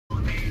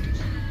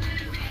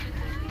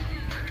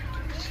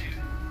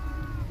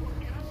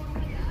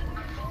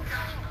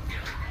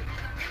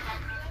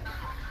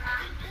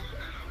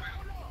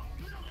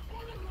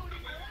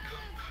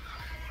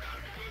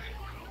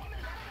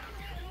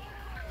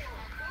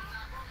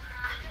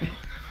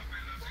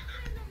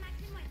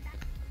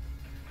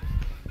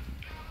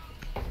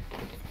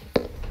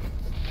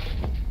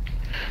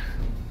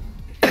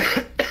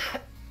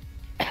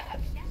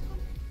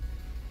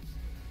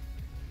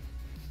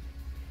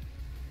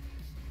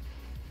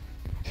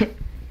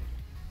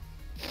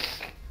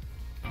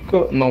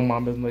No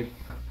mames, no hay.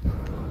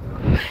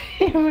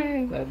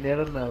 Me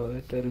banearon a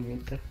esta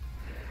ermita.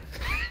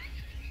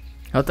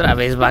 Otra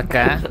vez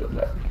vaca.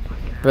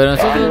 Pero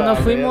nosotros no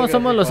fuimos,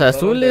 somos los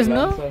azules,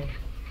 ¿no?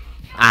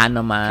 Ah,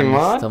 no mames,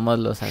 ¿Simón? somos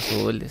los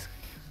azules.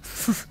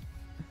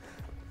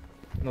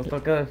 Nos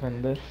toca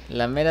defender.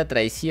 La mera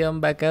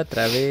traición, vaca,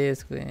 otra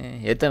vez,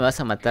 güey. Y ahorita me vas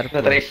a matar La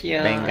por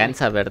traición.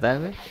 venganza, ¿verdad,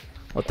 güey?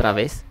 Otra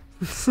vez.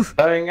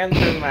 La venganza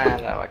es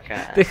mala,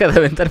 vaca. Deja de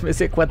aventarme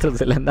C4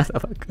 de la nada,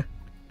 vaca.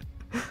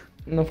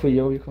 No fui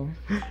yo, viejo.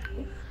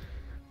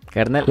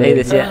 Carnal, ahí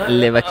decía,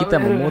 le vaquita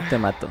Mumu te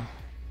mató.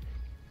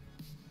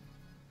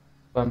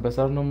 Para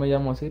empezar no me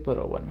llamo así,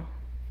 pero bueno.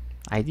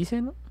 Ahí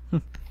dice, ¿no?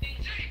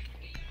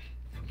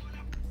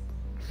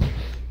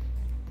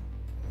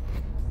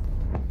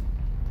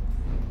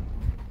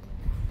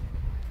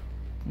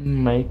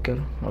 Maker,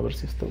 a ver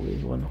si este güey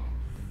es bueno.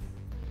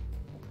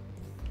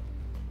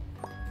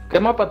 ¿Qué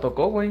mapa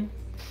tocó, güey?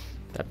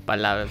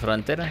 Para la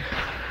frontera.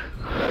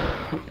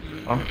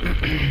 Ah.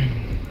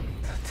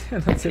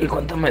 No sé. ¿Y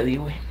cuánto me di,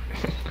 güey?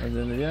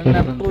 Me dieron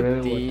una Frontera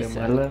de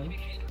putiza. Guatemala.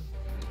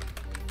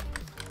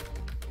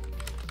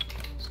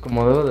 Pues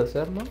como debe de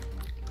ser, ¿no?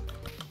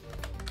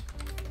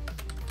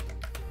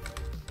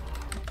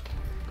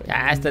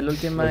 Ya, hasta la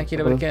última.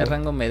 Quiero ver qué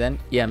rango me dan.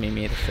 Y a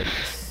mimir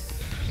feliz.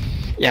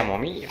 Y a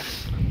momillo.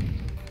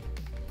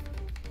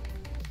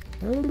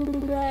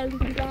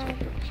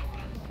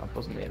 Ah,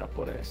 pues mira,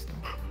 por esto.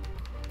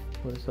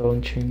 Por eso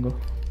un chingo.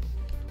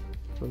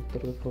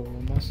 Soltar de fuego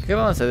más. ¿Qué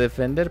vamos a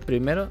defender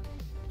primero?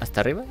 ¿Hasta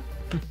arriba?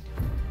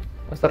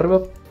 Hasta arriba,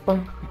 pa.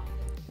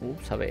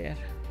 A ver.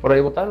 Por ahí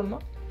votaron, ¿no?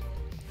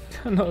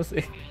 No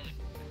sé.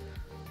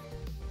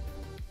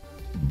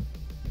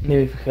 Ni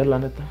me fijé, la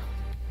neta.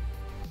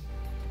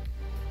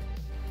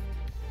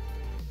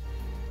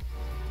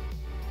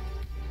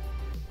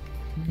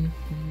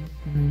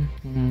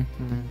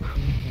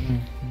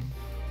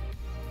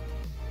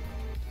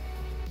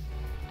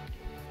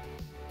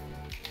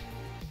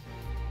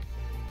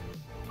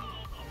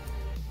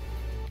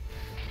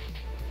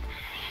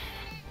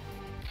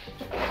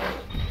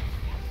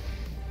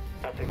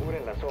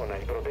 Aseguren la zona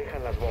y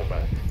protejan las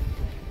bombas.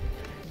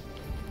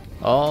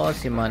 Oh,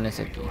 Simón es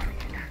aquí.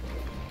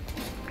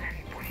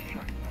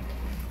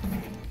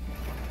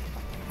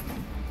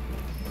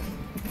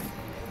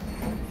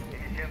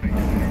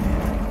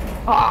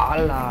 ¡Ah,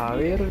 la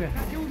verga!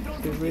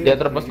 Ya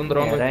atrapaste un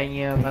dron, güey.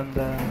 Araña,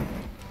 banda.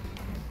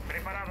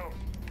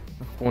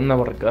 Una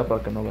barricada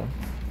para que no vean.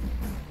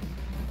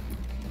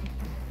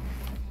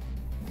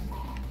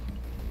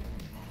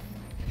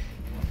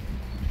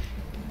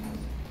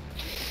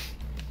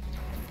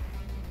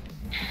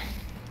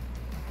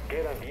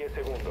 Quedan 10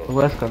 segundos. Tú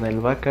vas con el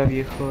vaca,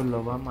 viejo,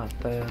 lo va a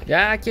matar.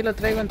 Ya, aquí lo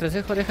traigo entre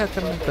ceja oreja,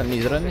 carnal, con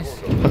mis drones.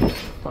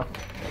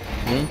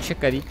 Bien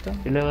checadito.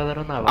 Y le va a dar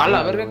una A bala.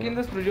 la verga, güey. ¿quién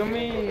destruyó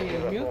mi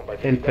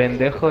mute? El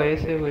pendejo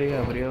ese, güey,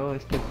 abrió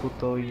este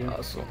puto hoyo.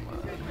 A su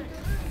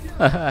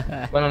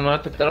madre. Bueno, no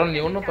detectaron ni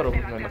uno, pero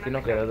pues me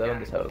imagino que deben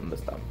de saber dónde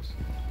estamos.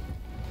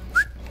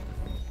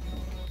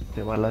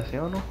 ¿Te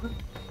balaceo, no, güey?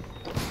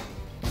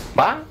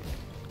 ¿Va?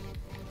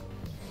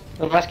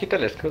 Nomás quita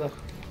el escudo.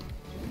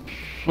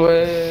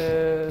 Pues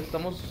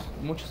estamos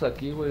muchos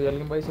aquí, güey.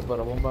 Alguien va a irse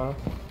para bomba.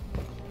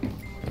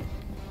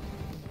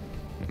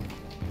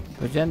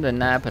 Pues yo ando en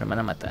nada, pero me van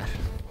a matar.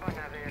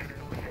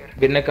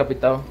 Viene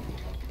capitado.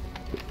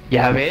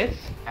 ¿Ya ves?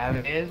 ¿Ya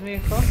ves,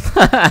 mijo?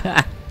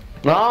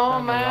 No,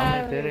 me man. va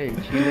a meter el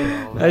chile.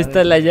 Ahí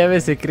está la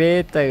llave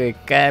secreta, güey,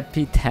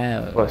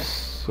 capitán.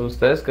 Pues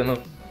ustedes que no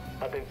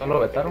lo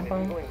vetaron, pa.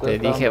 Te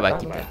dije,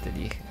 vaquita, te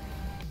dije.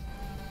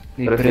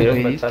 ¿Y Prefieres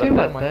preferiste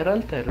matar al matar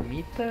al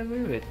termita,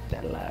 güey? Vete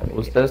a la verga.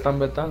 Ustedes están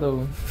vetando,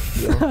 güey.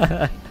 Yo.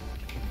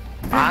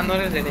 Ah, ¿no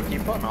eres del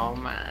equipo? No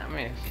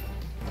mames.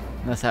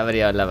 No se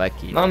abrió la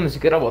vaquita. No, ni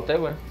siquiera voté,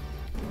 güey.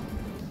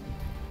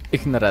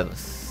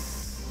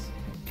 Ignorados.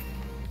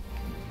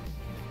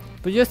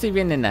 Pues yo estoy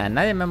bien en nada,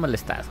 nadie me ha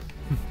molestado.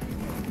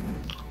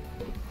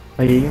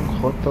 Ahí hay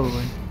un joto,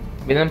 güey.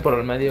 Vienen por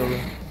el medio, güey.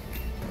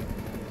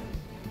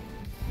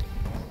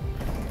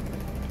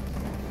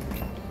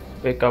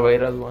 Qué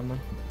caberas, bueno.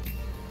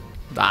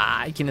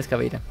 Ay, ¿quién es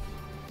Cabeira?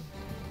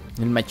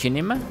 ¿El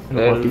Machinima?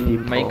 El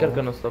maker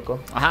que nos tocó.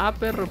 Ah,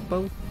 perro,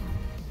 Pau.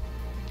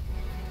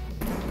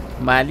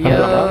 Valió,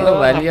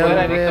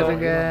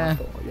 verga.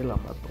 Yo la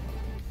mato.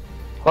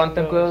 Juan,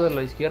 ten cuidado de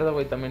la izquierda,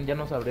 güey. También ya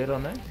nos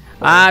abrieron, ¿eh?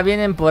 Ah,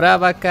 vienen por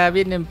Abaca,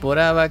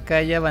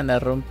 ya van a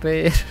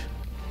romper.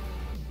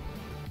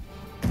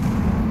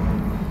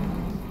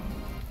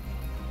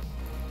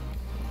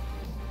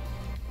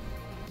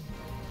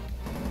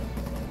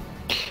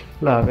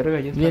 La verga,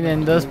 ya está.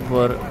 Vienen dos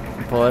por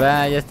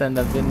A, ya están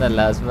rompiendo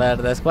las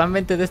bardas. Juan,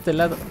 vente de este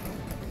lado.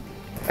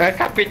 ¡Ah,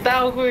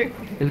 capitán, güey!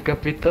 El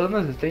capitán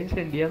nos está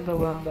incendiando,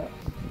 banda.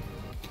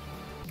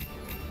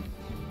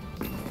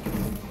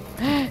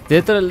 De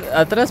otro,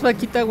 atrás,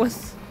 vaquita,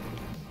 aguas.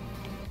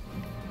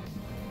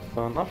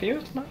 No, Fuse,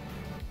 ¿no?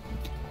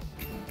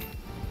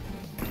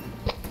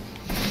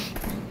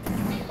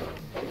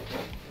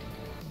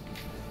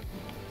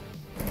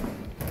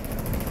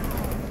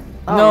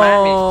 No,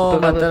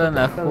 mames, mataron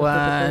a tocado,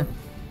 Juan.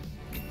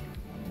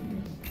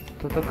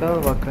 Te ha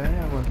tocado vaca,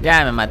 güey.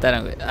 Ya me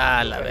mataron, güey.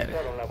 Ah, la verga.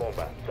 Lanzaron la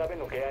bomba. Saben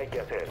lo que hay que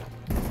hacer.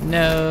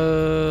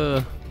 No.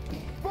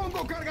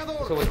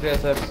 Eso voy a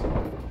hacer.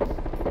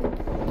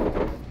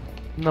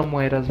 No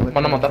mueras, güey.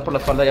 Van a matar por la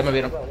espalda, ya me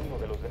vieron. Cada uno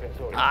de los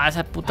defensores. Ah,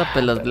 esa puta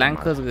pelos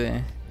blancos, güey.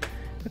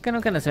 Creo que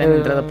nunca nos habían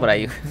entrado por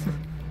ahí, güey.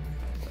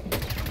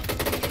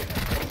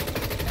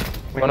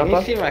 Bueno, pa.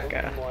 Buenísima,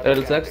 cara.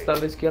 El Zack está a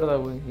la izquierda,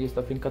 güey. Y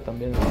esta finca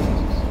también. Entonces.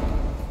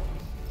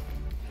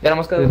 Ya nada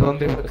más queda ¿De uno.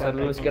 dónde? Está a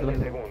la izquierda.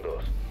 15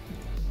 segundos.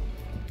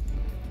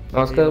 Nada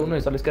más queda uno y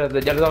está a la izquierda.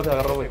 Ya le damos, se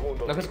agarró, güey.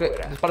 No dejes que.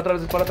 Dispara otra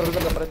vez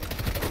de la pared.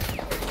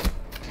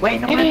 Güey,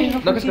 no mames.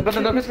 No dejes que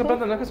planten, no dejes que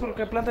planten, no dejes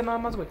que planten nada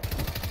más, güey.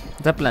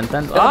 Está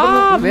plantando.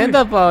 ¡Ah!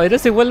 Venda, pa.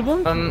 ¿Eres igual,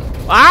 boom? Um,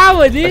 ¡Ah,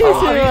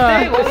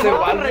 buenísima! ese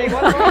Valve.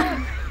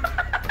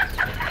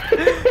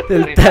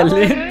 El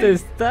talento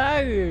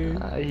está, güey.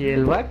 Ay,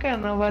 el vaca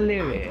no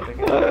vale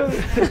verga.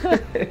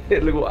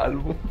 El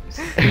Walvo.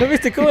 ¿No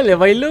viste cómo le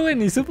bailó, güey?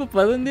 Ni supo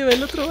para dónde iba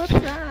el otro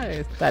vato. Ah,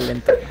 es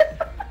talento.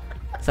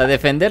 O sea,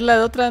 defender la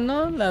de otra,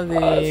 ¿no? La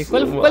de...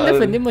 ¿Cuál madre.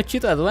 defendimos,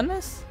 Chito?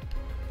 ¿Aduanas?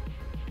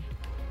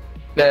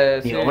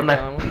 Sí, una.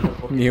 ganamos.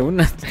 Ni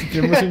una.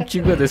 Tenemos un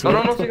chingo de No,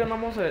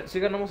 suerte. sí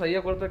ganamos ahí.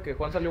 Acuérdate que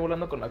Juan salió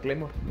volando con la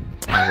Claymore.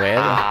 Ah, güey.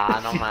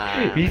 No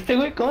mames. ¿Viste,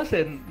 güey? ¿Cómo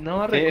se.?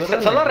 No Sí,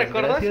 recuerdo. solo las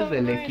recordó desgracias eso,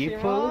 del güey, equipo.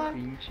 Simón.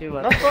 Pinche No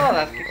vato.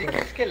 todas,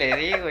 es que le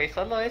digo, y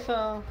solo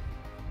eso.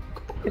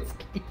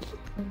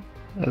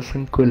 Es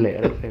un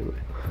culero ese,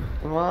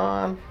 güey.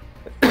 Man.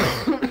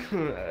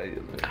 Ay,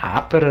 Dios mío.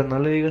 Ah, pero no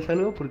le digas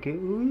algo porque.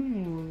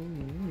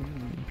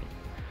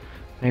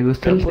 Me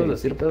gusta ¿Qué el puedo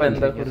decir, señor del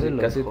pendejo, señor si de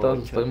los casi todos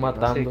conchos, estoy no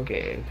matando? sé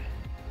qué.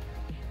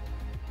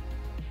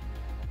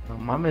 No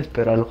mames,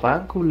 pero al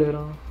Juan,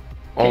 culero.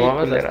 O Sí,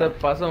 mames, a culera. este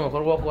paso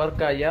mejor voy a jugar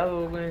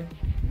callado, güey.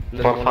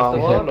 Les Por molesta favor.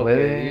 Si todo se lo puede,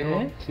 que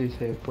digo. si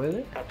se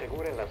puede.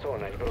 Aseguren la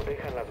zona y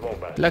protejan las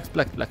bombas.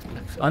 Plax.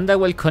 Anda,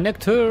 el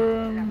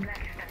connector.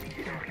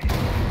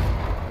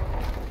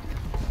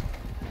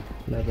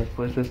 La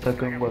respuesta está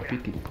con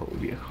guapitipo,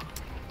 viejo.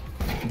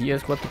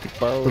 Dios, guapo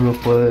tipado. Tú lo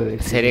puedes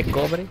decir. ¿Seré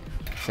cobre?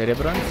 ¿Seré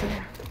bronce?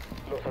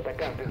 Los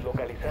atacantes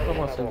localizaron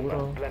 ¿Cómo la aseguro,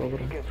 bomba.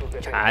 Planifiquen sus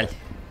defensas. Chale.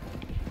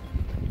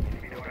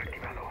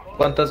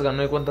 ¿Cuántas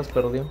ganó y cuántas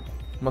perdió?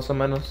 Más o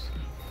menos.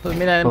 Pues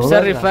mira, empecé a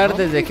Todas rifar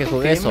ganó. desde que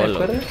jugué ¿Sí, me solo.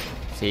 acuerdas?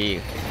 Sí.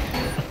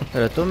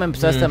 Pero tú me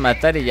empezaste a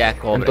matar y ya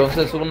cobre.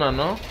 Entonces una,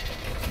 ¿no?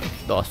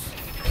 2.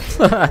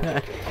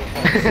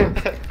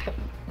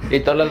 ¿Y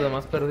todas las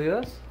demás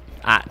perdidas?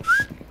 Ah.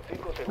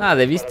 Ah,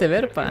 debiste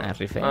ver, pa,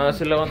 rifé. Ah,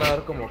 sí le van a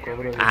dar como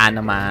cobre. güey. Ah,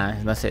 no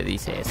más, no se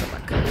dice eso, pa'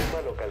 acá.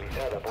 Bomba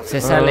localizada por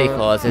Se sale,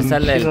 hijo, se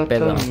sale el Pinche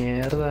pedo. vato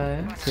mierda,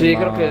 Sí, no.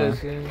 creo que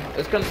sí.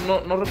 Es que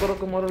no recuerdo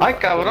cómo era el Ay,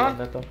 paso, cabrón.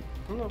 la neta.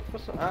 No,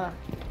 pues, ah.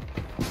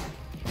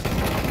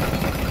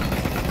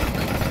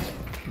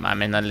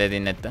 Mame, no le di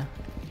neta.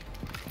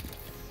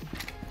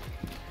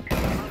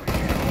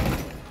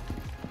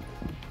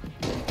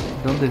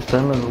 ¿Dónde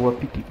están los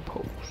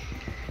guapitipos?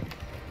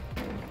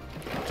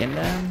 ¿Quién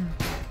da?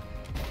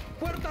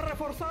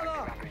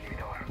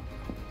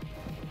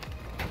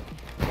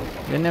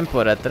 Vienen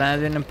por atrás,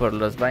 vienen por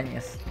los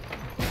baños.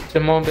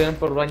 Simón, vienen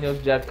por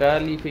baños,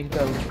 Yacal y Finca,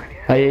 güey.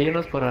 Ahí hay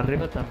unos por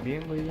arriba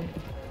también, güey.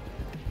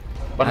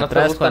 Van a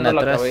Atrás, estar buscando Juan,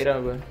 la atrás. cabeira,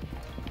 güey.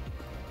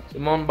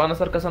 Simón, van a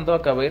estar cazando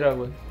a cabeira,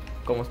 güey.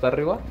 Como está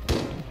arriba.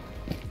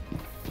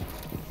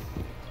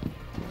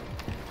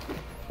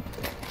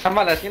 Están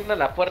mal haciendo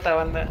la puerta,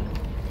 banda.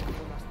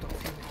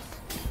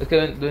 Es que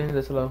vienen de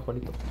ese lado,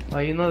 Juanito.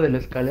 Hay uno de la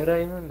escalera,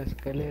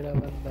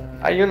 banda.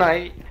 Hay uno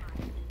ahí.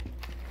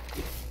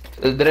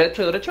 ¿El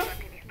derecho, derecho?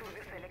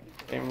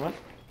 Simón.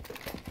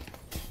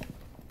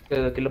 Que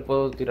de aquí lo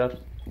puedo tirar.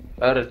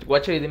 A ver,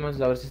 guacha y dime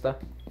a ver si está.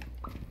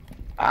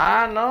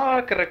 Ah,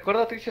 no, que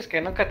recuerdo, tú dices que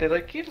nunca te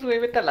doy kills, güey,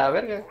 vete a la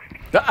verga.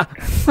 ¡Ah!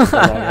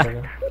 A la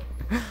verga.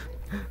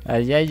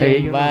 Allá hay Ahí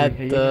hay un uno, güey, ahí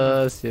hay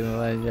vato,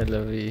 Simón, ya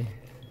lo vi.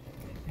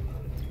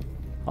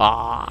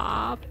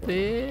 ¡Ah,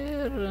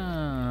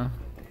 perra!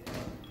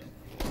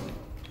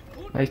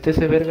 Ahí está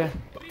ese verga.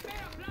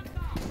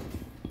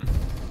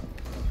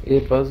 Y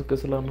de paso que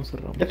ese lado no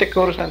cerramos. Ya te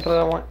cubro esa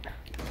entrada, güey.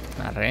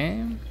 Arre.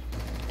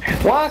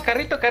 ¡Wow!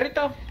 Carrito,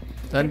 carrito.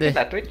 ¿Dónde?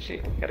 La Twitch, sí,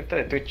 carrito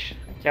de Twitch.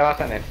 Aquí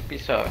abajo en el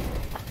piso.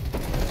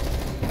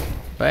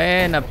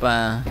 Buena,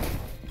 pa.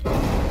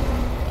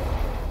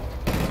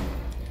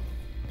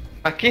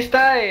 Aquí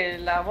está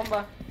la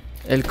bomba.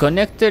 El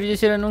connector, ya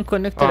hicieron un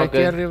connector Ah, aquí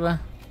ok. arriba.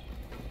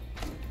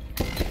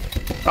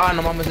 Ah,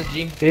 no mames, es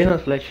Jim. Sí,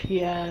 nos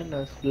flashea.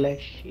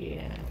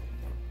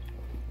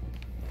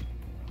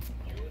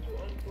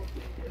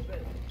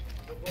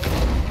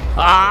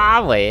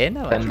 Ah,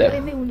 buena, buena. Pendejo.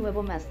 Deme un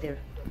nuevo máster.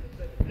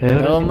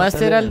 Nuevo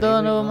Master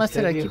Aldo, nuevo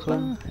Master aquí, viejo.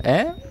 pa.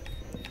 ¿Eh?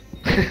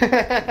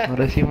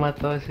 Ahora sí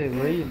mató a ese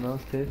güey, ¿no?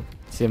 Usted.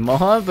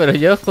 Simón, pero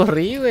yo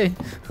corrí, güey.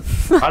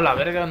 A la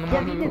verga, no Ya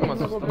mames, vine no de me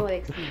nuevo, asustó. bro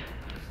XP.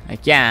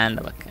 Aquí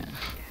anda, bacán.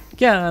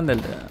 ¿Qué anda,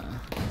 Aldo?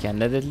 ¿Qué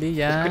anda, Desli?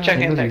 Ya. Escucha, Ahí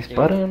nos gente aquí.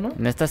 disparan, ¿no?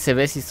 En esta se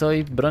ve si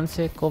soy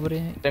bronce,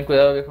 cobre. Ten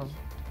cuidado, viejo.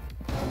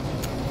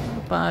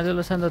 pa, yo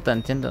los ando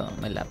tanteando,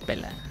 me la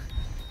pela.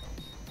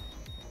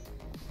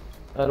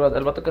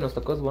 El vato que nos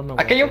tocó es bueno.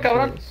 Aquí hay un güey,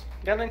 cabrón. entonces-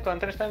 Ya lo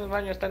encontré, está en el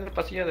baño, está en el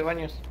pasillo de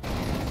baños.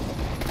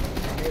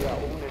 Queda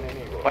un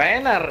enemigo.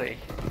 Buena, rey.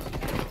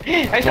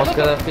 Ahí está Nos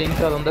otro. queda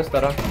finca, ¿dónde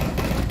estará?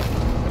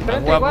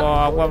 Espérate, Huevo,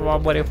 igual. huevo,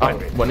 muere Ah, Juan.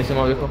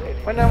 buenísimo, viejo.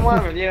 Buena, mua,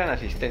 me dieron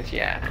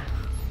asistencia.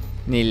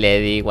 Ni le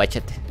di,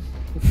 guachate.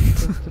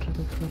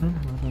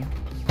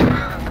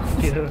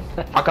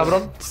 Ah,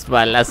 cabrón.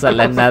 Balas a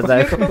la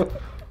nada.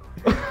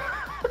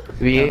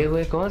 Bien,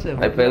 güey, ¿cómo se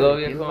Hay pedo,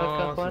 ¿Quién viejo. va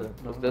acá, Juan?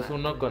 Usted es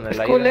uno con el Es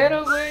aire.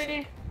 culero,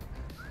 güey.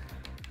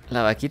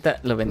 La vaquita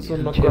lo Es vendió.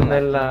 uno con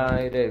el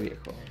aire,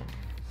 viejo.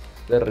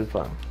 De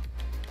rifa.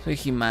 Soy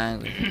He-Man,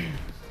 güey.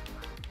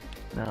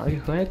 No,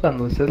 hijo,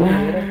 cuando usted lo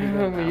viera,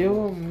 me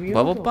llevo miedo.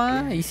 Huevo,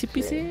 pa, easy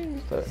peasy. Sí,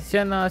 está bien. ¿Sí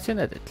o no? ¿Sí o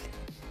no, Detlef?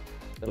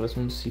 Es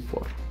un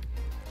C4.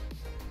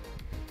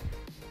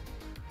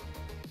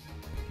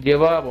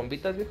 ¿Lleva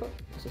bombitas, viejo?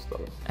 Eso es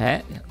todo.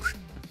 ¿Eh?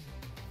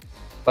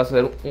 Va a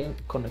ser un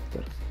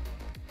conector.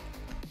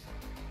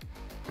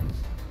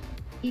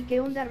 ¿Y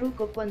qué onda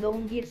Ruco cuando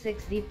un Gears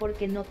XD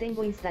porque no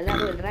tengo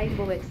instalado el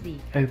Rainbow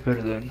XD? Ay,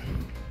 perdón.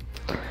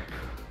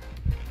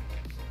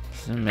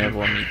 Me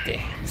vomité.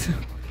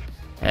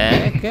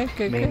 ¿Eh?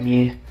 ¿Qué? Me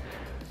mié.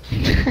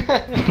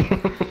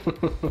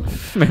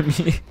 Me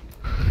mié.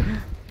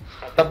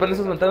 Tapen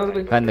esas ventanas,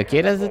 güey. Cuando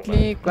quieras,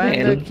 Detlef, cuando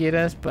Él.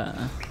 quieras, pa.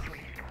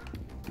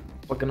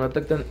 Para que no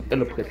detecten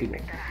el objetivo.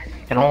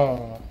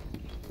 No.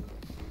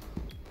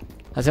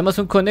 Hacemos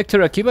un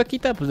connector aquí,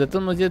 vaquita, pues de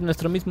todos modos ya es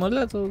nuestro mismo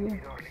lado, güey.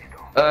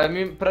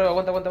 Pero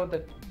aguanta.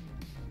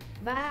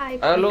 Va,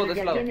 Ah, luego de XD ese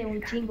ya lado. tiene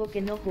un chingo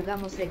que no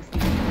jugamos XD.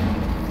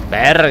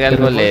 Verga,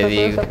 algo ¿Te le refuerzas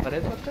toda digo. esa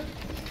pared, vaca?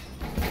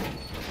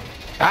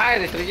 Ay,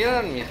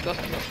 destruyeron mis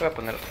cosas, no voy a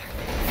poner.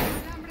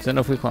 Yo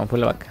no fui Juan, fue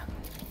la vaca.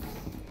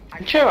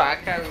 Pinche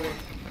vaca,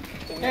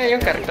 güey. Hay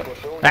un carrito.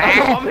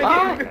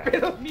 ¡Ah!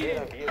 Quedan 10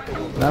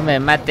 segundos No me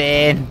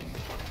maten.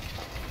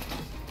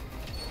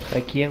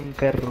 Aquí en un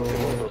carro.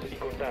 y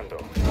contando.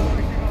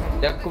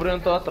 Ya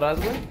cubrieron todo atrás,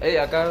 güey. Ey,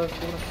 acá cubren.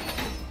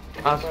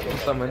 Ah,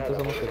 justamente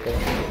somos que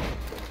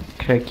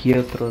quedan. Aquí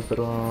otro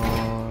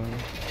dron.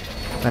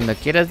 Cuando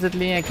quieras,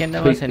 Detlef, aquí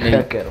andamos Soy en el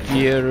hacker.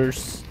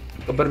 Gears.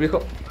 Cooper,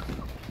 viejo.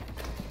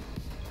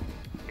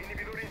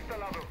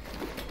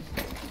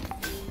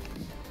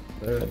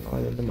 No,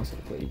 hay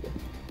demasiado cuello.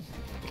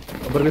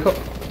 Cooper, viejo.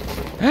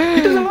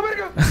 ¡Quítese la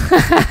verga!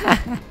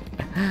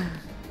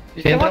 ¿Y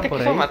 ¿Sí qué entran te por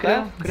quiso ahí,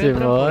 matar? creo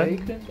entran por Simón. ahí,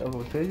 creo. ¿O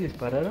ustedes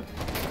dispararon?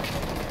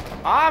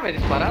 Ah, me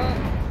dispararon.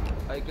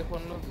 Hay que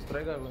Juan nos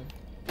distraiga, güey.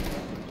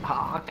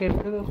 Ah, qué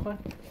pedo, Juan.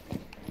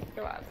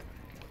 Qué vale.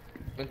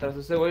 Mientras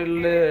ese güey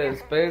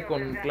les pegue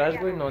con Clash,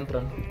 güey, no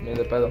entran. Ni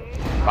de pedo.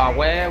 A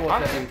huevo,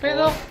 Ah, se qué rifó.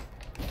 pedo.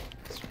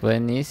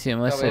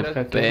 Buenísimo ese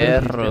Cabrera,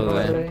 perro, sistema,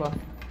 güey. güey.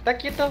 Está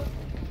quieto.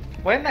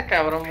 Buena,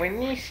 cabrón,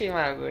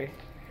 buenísima, güey.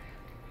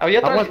 Había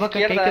otra a Aguas, la vaca, que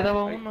ahí izquierda.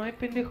 quedaba uno,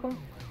 pendejo.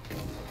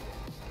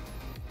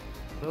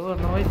 Luego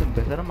no vais a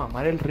empezar a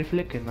mamar el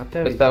rifle que no te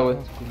Ahí está, güey.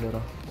 avisamos,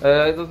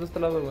 culero. Hay dos de este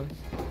lado, güey.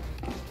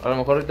 A lo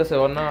mejor ahorita se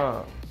van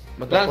a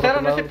meter por Lanzaron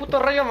otro lado. ese puto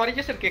rayo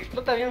amarillo, es el que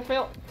explota bien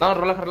feo. No,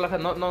 relaja.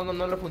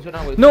 No le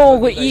funciona, güey. No,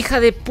 güey, hija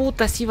de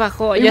puta, sí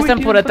bajó. Ya güey, están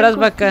por tiene atrás,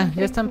 franco, vaca. tiene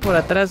Ya están por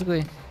atrás,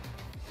 güey.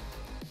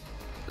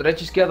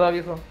 Derecha, izquierda,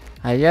 viejo.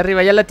 Allá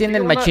arriba, ya la tiene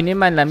el Sigue uno-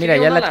 machinima en la mira.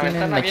 sigue Ya uno en la tiene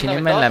el ventana machinima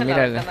viéndome, en la todos mira,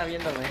 güey. ventana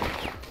viéndome.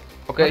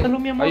 Ok, Mátalo,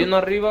 mi amor. hay uno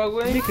arriba,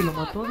 güey. Dime que lo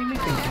mató, dime que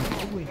lo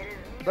mató, güey.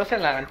 Dos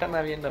en la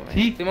ventana viéndome.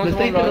 Sí, Simón, lo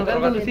está Simón, lo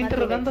interrogando, lo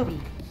interrogan. está interrogando.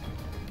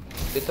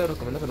 Yo te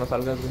recomiendo que no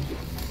salgas, güey.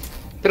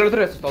 Tíralo,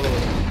 eso es todo,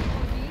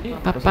 güey.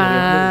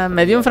 Papá,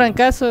 me dio un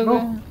francazo, güey.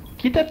 No,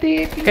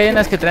 quítate. Que hay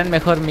unas que traen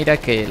mejor mira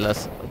que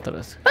los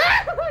otros.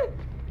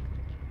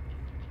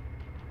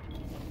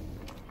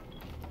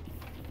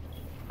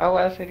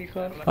 Agua, ser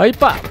hijo. ¡Ay,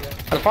 pa!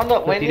 Al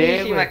fondo, Lo tiré,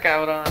 buenísima, güey.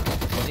 cabrón.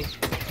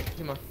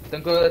 Buenísima.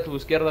 Ten cuidado de tu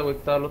izquierda, güey.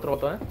 Está el otro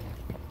botón,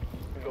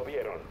 Lo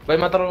vieron. Voy a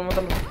matarlo.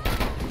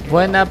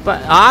 Buena,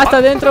 pa. ¡Ah, está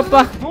adentro,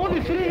 pa! No,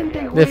 de frente,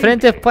 güey. De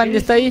frente, Juan, ya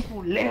Eres está ahí. un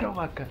culero,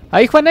 vaca.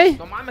 Ahí, Juan, ahí.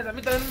 No mames, a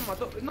mí también me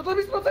mató. No te he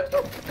visto.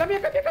 Cambia.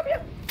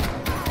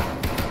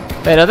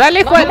 Pero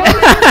dale, Juan.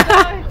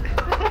 Regresada.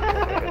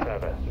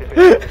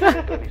 Defensores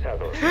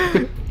actualizados.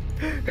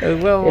 El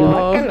El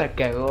huevo. vaca la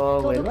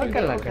cagó, güey. El Todo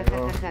vaca la pendejo,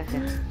 cagó. jajajaja.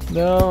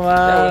 No No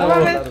mames.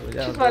 mames, ya,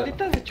 pinches ya.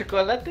 balitas de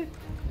chocolate.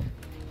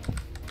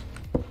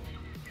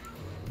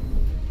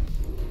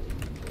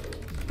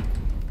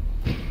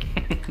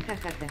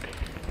 Jajaja.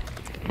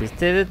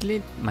 ¿Viste,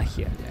 Detlef?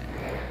 Magia.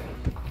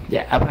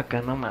 Ya,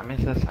 vaca, no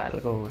mames, haz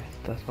algo, güey.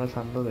 Estás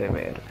pasando de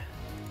verga.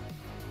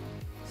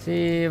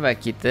 Sí,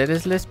 vaquita,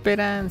 eres la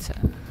esperanza.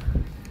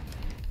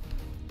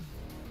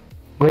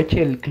 Güey,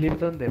 eche el clip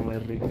donde me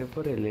rifé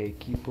por el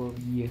equipo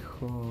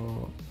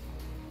viejo.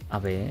 A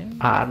ver.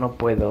 Ah, no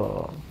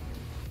puedo.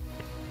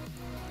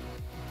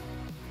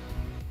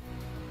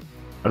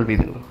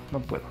 Olvídelo, no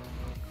puedo.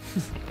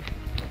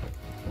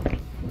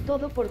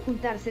 Todo por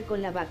juntarse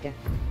con la vaca.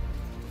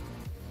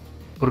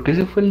 ¿Por qué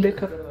se fue el de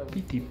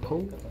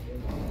Capitipo?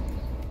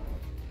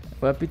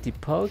 Fue a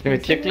Pitipo. Se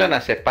metió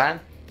clonazepam.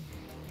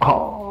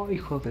 Oh,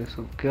 hijo de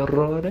su, qué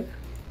horror,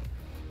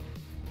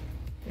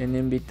 En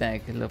invita,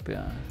 que es lo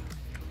peor.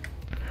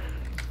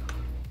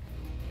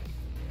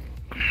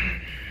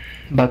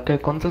 Vaca,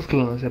 ¿cuántos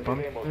clones se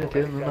ponen Debemos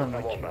metido en una localizar una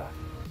noche? bomba.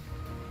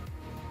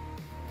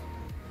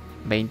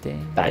 20.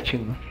 Ah,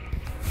 chingo.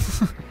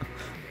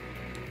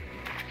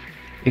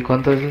 ¿Y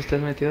cuántos veces te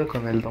has metido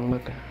con el don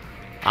Vaca?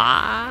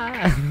 ¡Ah!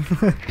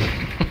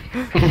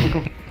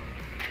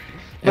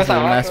 Más Es el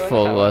abajo, más más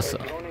fogoso.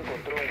 El dron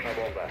encontró una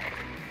bomba.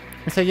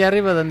 Es allá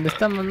arriba donde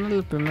estamos, ¿no?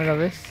 La primera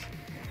vez.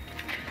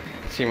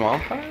 Simón.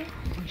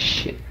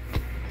 Shit.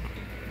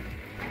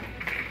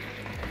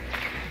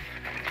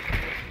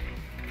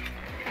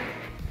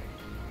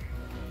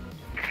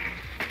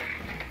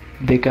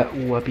 Deca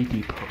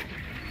guapitipo.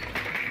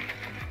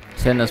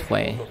 Se nos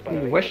fue. Para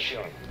la Wesh.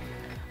 inserción.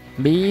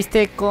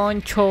 ¿Viste,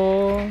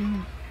 Concho?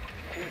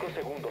 5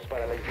 segundos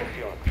para la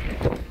inserción.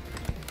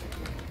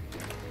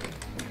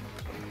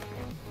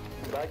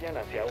 Vayan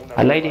hacia una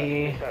Al bomba aire.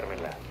 y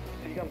desármenla.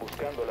 Sigan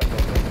buscando la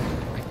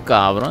bomba.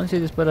 Cabrón, si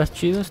disparas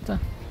chido está.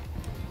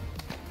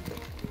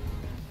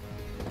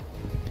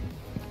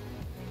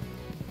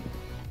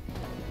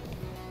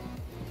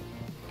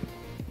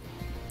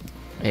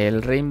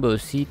 El Rainbow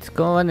Six.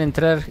 ¿Cómo van a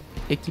entrar,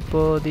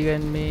 equipo?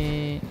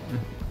 Díganme.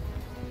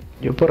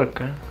 Yo por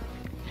acá.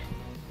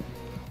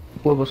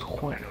 Huevos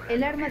Juan.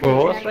 El arma de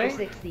 ¿Vos, narco Rey?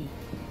 sexy.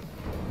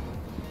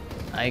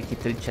 Ay,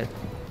 quité el chat.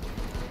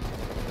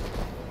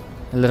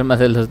 El arma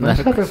de los ¿No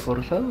está narcos.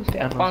 reforzado? Sí,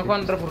 ah, no, Juan, sí.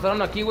 Juan,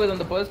 reforzaron aquí, güey,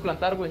 donde puedes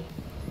plantar, güey.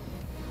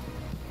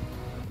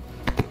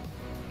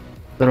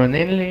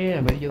 Dronenle,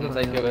 a ver, yo Vamos,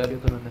 hay droneo, que ver. yo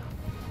droneo.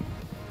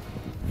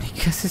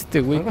 ¿Qué hace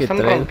este güey Algo que están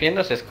trae?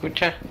 rompiendo, se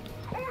escucha.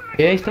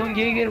 Ahí está un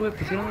Jaeger, güey,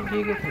 pusieron un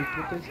Jaeger, el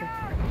puto ese.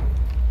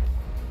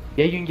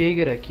 Y hay un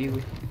Jaeger aquí,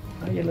 güey.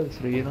 Ah, ya lo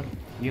destruyeron.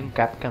 Y un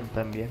Capcan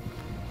también.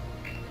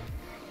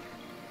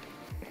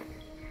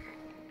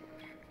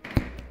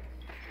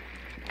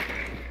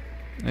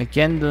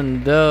 Aquí anda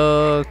un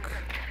Doc.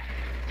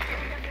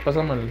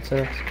 Pásame el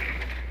Sedax.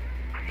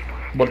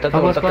 Voltate,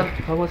 Aguas,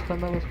 voltate. Juan, aguas,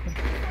 Juan, aguas, Juan.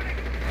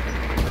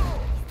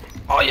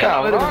 ¡Oye,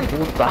 cabrón!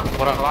 Puta,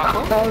 por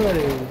abajo.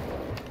 Háblale, güey.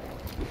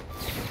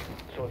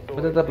 Soltó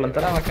Vete a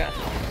plantar acá.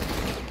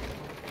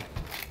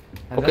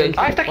 Ok. Agárrate.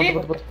 Ah, está aquí.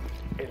 El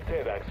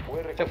Sedax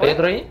fue ¿Se ¿Hay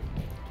otro ahí?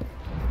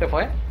 ¿Se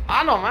fue?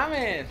 ¡Ah, no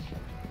mames!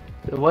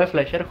 Te voy a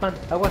flashear, Juan.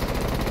 Aguas.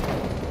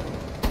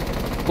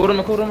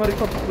 Cúbreme,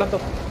 rico, planto.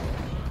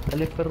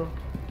 Dale, perro.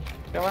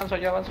 Ya avanzo,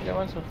 ya avanzo, ya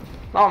avanzo.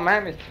 No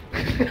mames.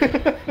 Desarme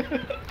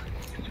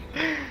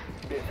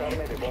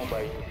de bomba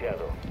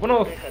iniciado.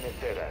 Bueno. Dejan el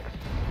Sedax.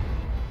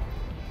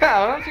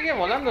 Cabrón, sigue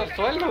volando el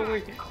suelo,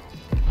 güey.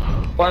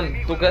 Juan,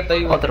 tú quédate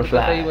ahí, güey. Otro Tú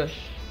quédate flash. ahí, güey.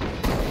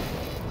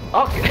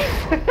 Ok.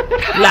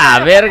 ¡La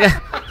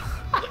verga!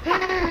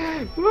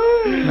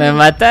 Me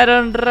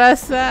mataron,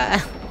 raza.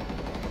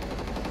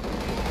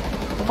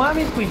 No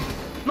mames, güey.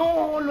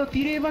 No, lo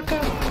tiré, vaca.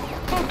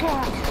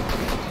 Vaca.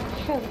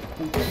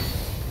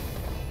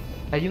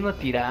 Hay uno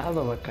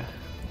tirado, vaca.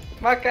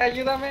 Vaca,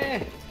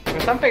 ayúdame. Me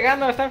están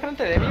pegando, está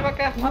enfrente de mí,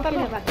 vaca. La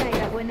Mátalo. vaca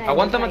era buena en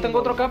Aguántame, el tengo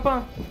otro Rainbow.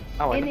 capa.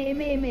 Ah, bueno.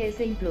 NMMS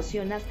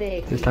implosionaste Se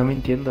éxito. está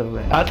mintiendo,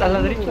 güey. Ah, a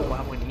la derecha.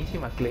 Guau,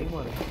 buenísima,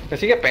 Claymore. Me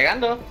sigue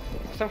pegando.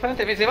 Está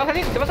enfrente de mí. Se va a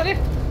salir, se va a salir.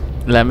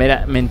 La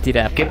mera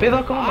mentira. ¿Qué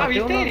pedo? ¿Cómo Ah, maté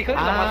 ¿viste? uno? Hijo de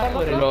la mata,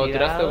 por el lo tirado,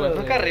 tiraste, güey.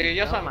 Nunca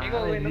revivió a su No amigo,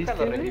 güey. mames, Nunca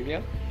 ¿viste, lo güey? revivió.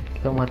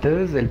 Lo maté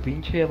desde el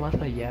pinche más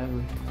allá,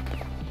 güey.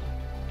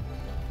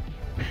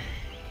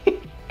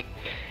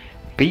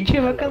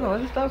 Pinche vaca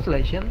nomás estaba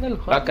flasheando el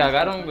juego. La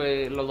cagaron,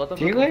 güey. Los vatos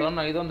 ¿Sí, se güey? encontraron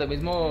ahí donde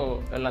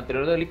mismo, el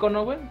anterior del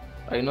icono, güey.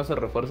 Ahí no se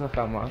refuerza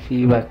jamás.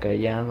 Sí, vaca,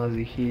 ya nos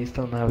dijiste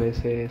una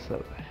vez eso,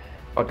 güey.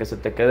 Para que se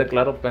te quede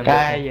claro, pendejo.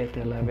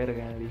 Cállate a la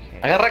verga, dije.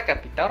 Agarra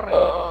capitán, rey.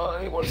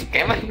 Ay, igual se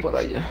quema por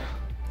allá.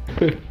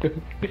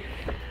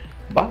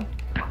 Va.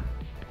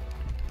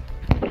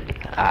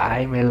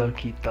 Ay, me lo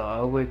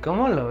quitó, güey.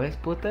 ¿Cómo lo ves,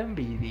 puta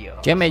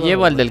envidioso? ¿Qué me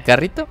llevo al del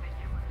carrito?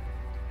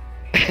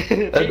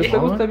 ¿Te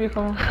gusta,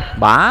 viejo?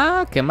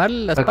 Va a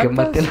quemarle las Para patas.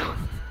 quemártelo.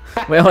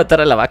 Voy a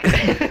matar a la vaca.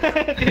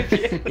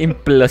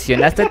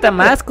 Implosionaste esta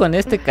más con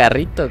este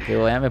carrito que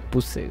ya me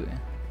puse,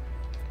 güey.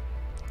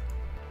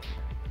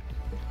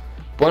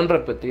 Pueden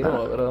repetir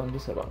o a ver a dónde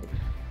se van.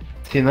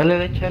 Si no le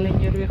da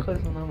Challenger, viejo,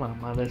 es una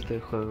mamada este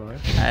juego,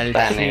 Al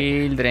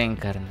Children,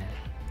 carnal.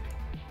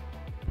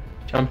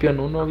 Champion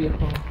 1, viejo.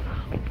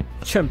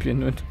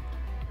 Champion 1.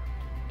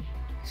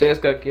 Sí, es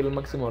que aquí el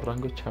máximo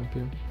rango es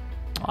Champion.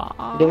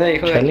 Ah, ¿Quién le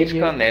dijo que Chale, aquí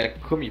con el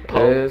Kumipo?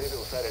 Puede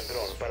usar el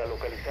dron para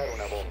localizar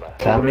una bomba.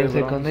 También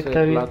Cobre, se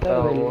conecta bien plata,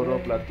 tarde, oro,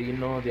 güey.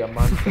 platino,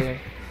 diamante.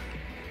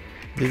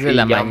 desde y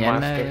la ya mañana,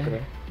 Master, güey. creo.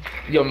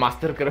 Yo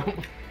Master, creo.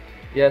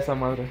 Ya esa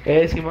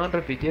madre. Simón,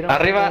 repitieron.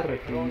 Arriba. puta, El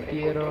dron encontró una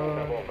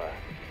Repitieron. bomba.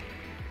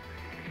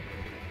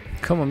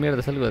 ¿Cómo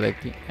mierda salgo de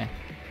aquí?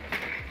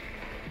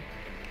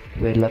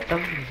 De Latam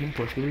es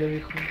imposible,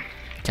 viejo.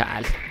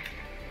 Chale.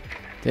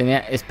 Tenía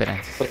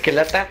esperanzas. Porque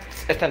lata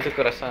está en tu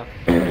corazón.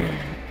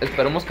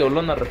 Esperemos que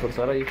vuelvan a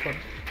reforzar ahí, Juan.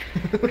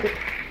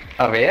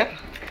 A ver.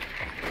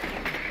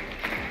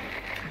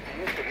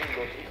 10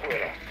 segundos y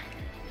fuera.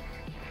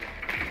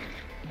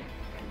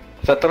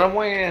 Satura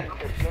muere.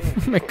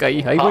 Me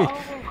caí, ay, güey.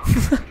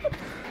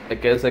 Se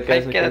queda, se queda,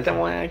 Ay, se quédate, queda.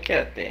 muere,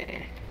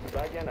 quédate.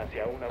 Vayan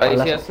hacia una Ahí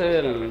Hola. sí hace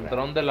el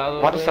dron de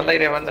lado. Matas güey, al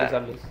aire, sí banda.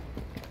 sales.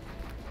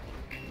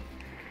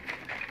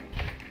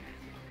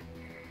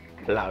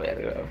 La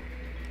verga. Güey.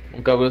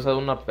 Nunca había usado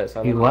una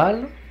pesada.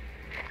 Igual.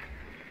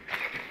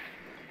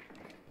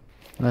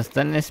 Nos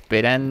están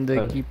esperando,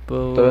 Vale.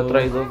 equipo. ¿Todavía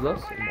trae 2-2?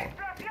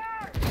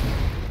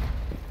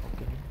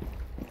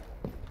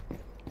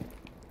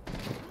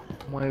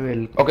 Mueve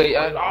el. Ok,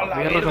 la Fierro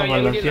verga, como hay lo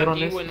alguien hicieron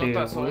aquí, güey, no te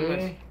güey.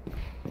 asomes.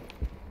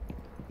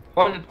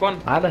 Juan.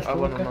 Ah, la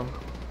bueno, estuca. no.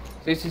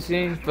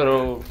 Sí,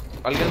 pero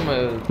alguien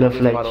me Lo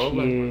disparó,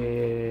 güey.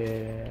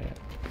 flasheé.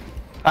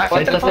 Ah,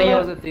 Juan, está te allá.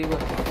 atrás de ti, güey.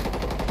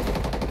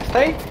 ¿Está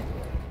ahí?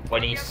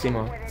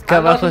 Buenísimo. Es que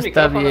abajo no, es un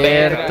está micrófono,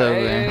 abierto, verga,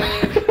 güey.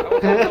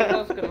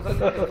 Vamos, que nos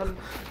salga, que nos salga.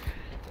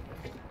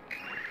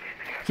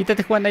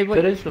 Quítate, Juan, ahí voy.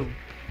 Pero es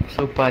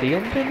su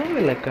pariente, ¿no?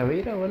 De la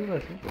cabera o algo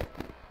así.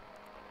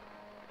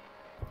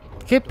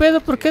 ¿Qué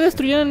pedo? ¿Por qué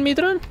destruyeron mi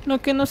dron?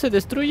 ¿No que no se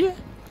destruye?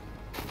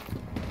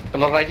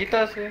 Con los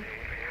rayitas,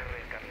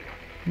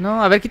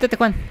 No, a ver, quítate,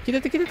 Juan.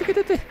 Quítate.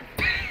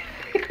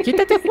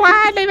 Quítate,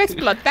 Juan, la iba a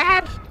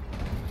explotar.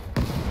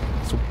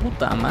 Su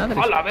puta madre.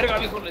 A la verga,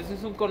 viejo, les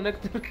hice un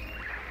connector.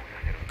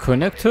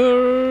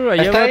 Connector,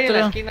 allá Está va ahí en la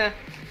otro. esquina.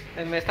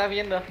 Me está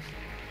viendo.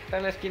 Está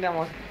en la esquina,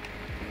 amor.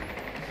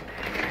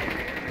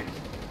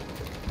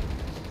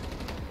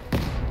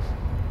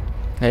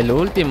 El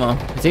último.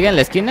 ¿Sigue en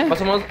la esquina? Más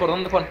o menos por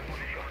dónde, Juan.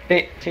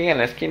 Sí, sigue en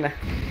la esquina.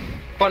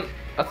 Juan,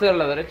 hazte a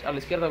la derecha, a la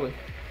izquierda, güey.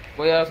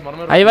 Voy a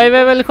asomarme. Ahí va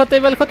el J,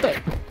 ahí va el J.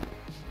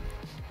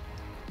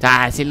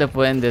 Ah, sí lo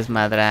pueden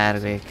desmadrar,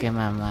 güey. Qué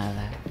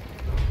mamada.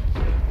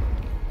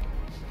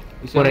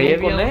 Por ahí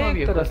había uno connector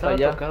viejo, hasta estaba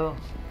allá. tocado.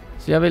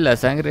 Sí, ya ve la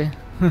sangre.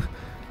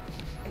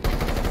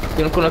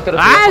 Tiene un connector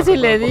Ah, hasta allá, sí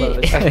Juan, le por la di.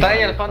 derecha. Está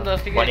ahí al fondo,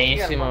 sigue.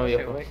 Buenísimo, sigue al fondo ese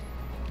viejo. güey.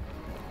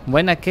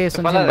 Buena que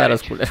son Va a la 100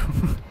 varos, derecha.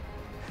 culero.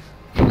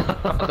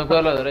 Te cuido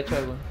a la derecha,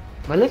 güey.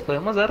 ¿No les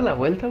podemos dar la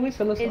vuelta, güey?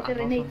 Solo son- El no,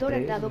 Terrenator son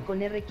tres, atado güey.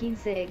 con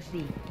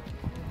R15XD.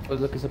 Pues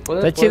lo que se puede.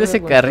 Está chido puede, ese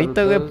güey,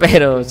 carrito, güey, todo es-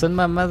 pero son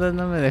mamadas,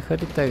 no me dejó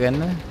ahorita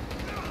ganar.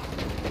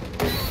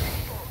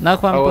 No,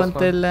 Juan, Aguas, Juan.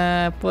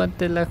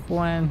 póntela,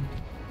 Juan.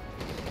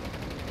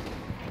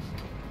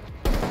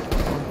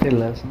 Ponte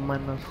las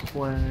manos,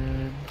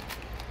 Juan.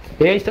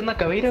 Ahí está una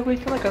caveira, güey,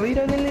 está una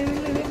caveira, dale.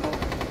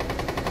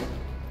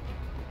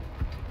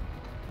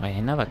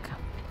 Buena vaca.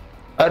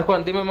 A ver,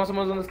 Juan, dime más o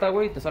menos dónde está,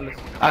 güey, y te sales.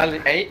 Ah,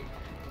 ahí.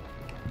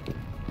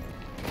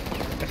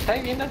 Está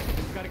ahí viendo.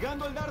 Queda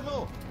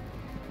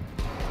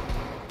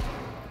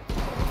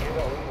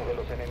uno de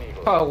los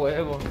enemigos. Ah,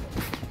 huevo.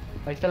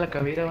 Ahí está la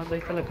caveira, banda, ahí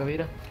está la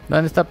caveira.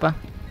 ¿Dónde está, pa?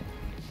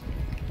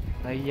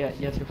 Ahí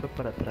ya se fue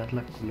para atrás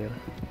la culera.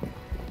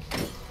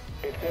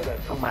 Exceda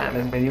No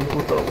mames, me dio un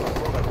puto.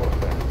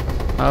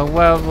 A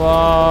huevo.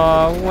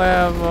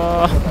 para los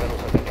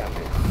atacantes.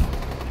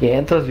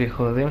 Cientos,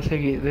 viejo,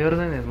 de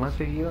órdenes más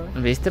seguido.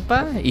 ¿Viste,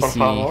 pa? Easy,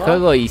 favor.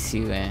 juego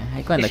easy, güey.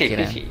 Ahí cuando Easy,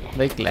 quieran. easy.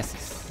 Doy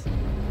clases.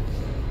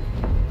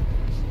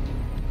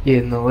 Y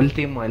en lo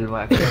último el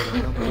vaca,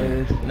 no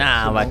puedes.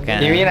 No,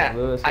 bacana. Y mira,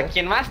 debe ser. a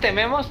quien más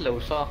tememos lo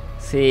usó.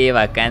 Sí,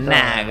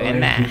 bacana, güey,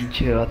 nah.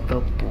 Pinche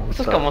vato puto.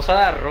 Esto es como usar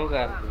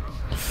arruga.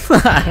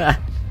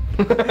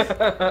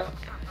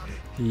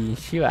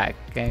 Pinche vaca,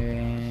 güey.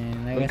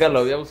 No hagas Nunca lo eso.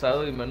 había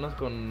usado y menos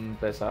con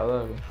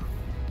pesada, güey.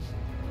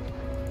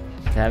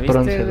 ¿Ya viste,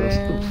 Bronce dos,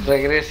 güey?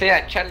 Regresé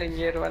a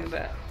Challenger,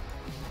 banda.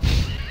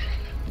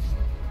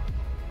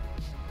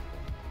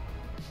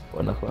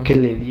 Buena, Juan. ¿Qué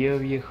le dio,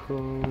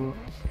 viejo?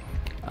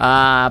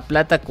 Ah,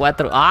 plata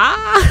 4. ¡Ah!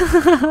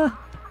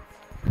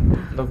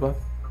 No, va.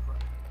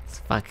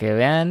 Para que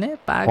vean,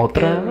 para que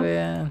 ¿Otra?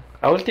 vean.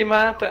 La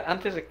última,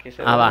 antes de que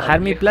se... A bajar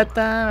mi vieja.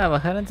 plata, a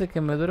bajar antes de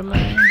que me duerma.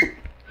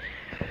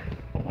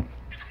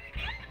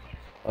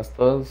 Hasta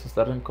todos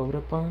estar en cobre,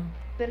 pa.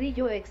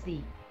 Perrillo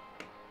XD.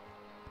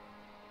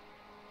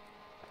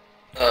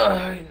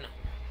 Ay, no.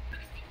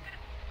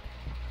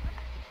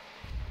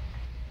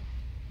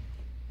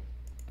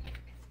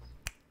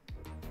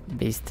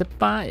 ¿Viste,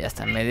 pa? Y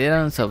hasta me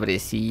dieron un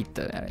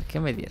sobrecito. A ver, ¿qué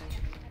me dieron?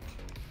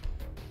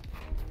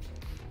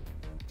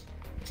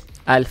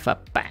 Alpha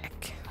Pack.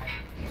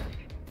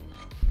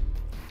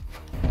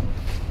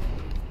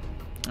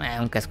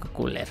 Un casco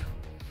culero.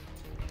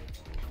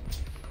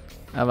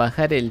 A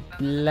bajar el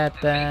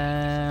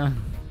plata.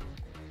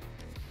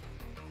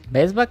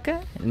 ¿Ves,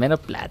 vaca? El mero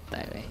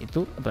plata, güey. Y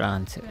tú,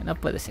 bronce, güey. No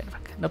puede ser,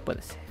 vaca. No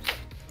puede ser.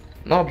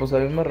 No, pues a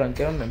mí me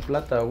rankearon en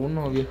plata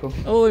uno, viejo.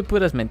 Uy,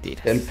 puras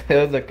mentiras. El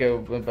pedo es de que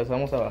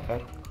empezamos a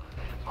bajar.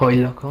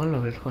 Oilo, ¿cómo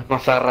lo ves, Juan?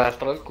 Nos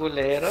arrastró el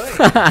culero.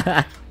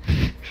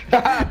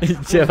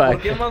 Pinche ¿Por vaca.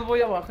 qué más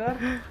voy a bajar?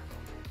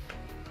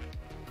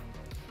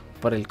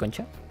 ¿Por el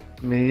concha?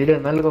 Me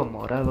dieron algo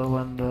morado,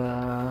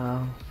 banda.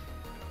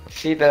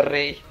 Sí, de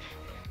rey.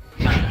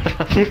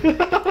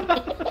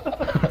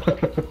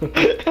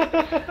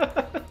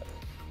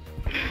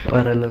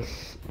 Para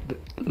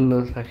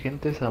los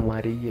agentes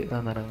amarillos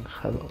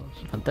anaranjados.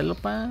 Póntelo,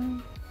 pa.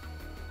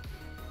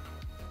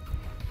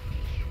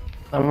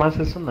 Nada más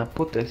es una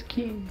puta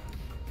skin.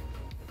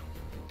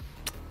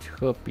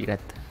 Juego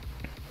pirata.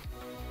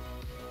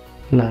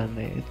 La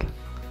neta.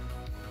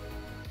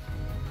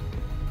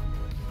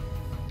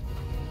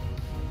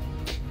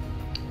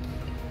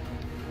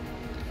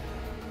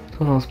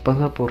 Eso nos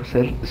pasa por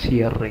ser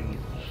cierreños.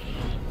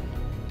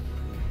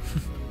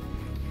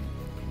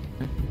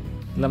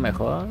 Lo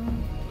mejor.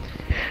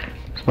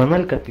 Pues van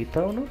al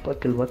capitán, ¿no? Para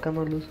que el vaca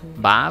no lo use.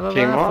 Va,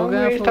 Simón,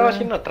 fuga, güey, estaba fuga.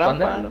 haciendo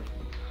trampa. ¿Dónde?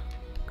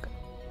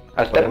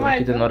 Al terma,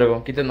 Quiten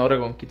Oregon, quiten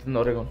Oregon, quiten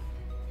Oregon.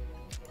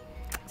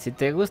 Si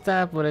te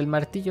gusta por el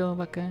martillo,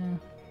 vaca.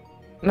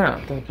 No,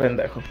 estás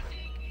pendejo.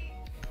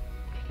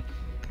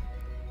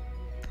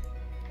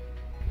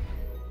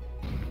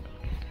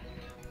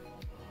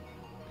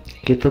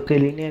 Que toque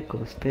línea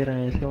costera,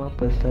 ese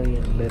mapa está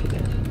bien verga.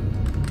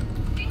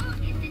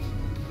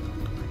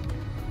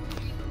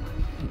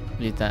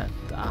 Ahorita.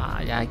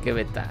 Ah, ya hay que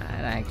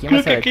vetar. ¿A quién Creo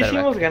vas a que aquí vetar,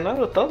 hicimos vaca?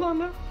 ganado todo,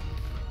 ¿no?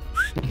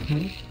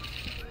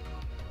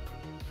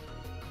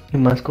 Y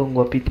más con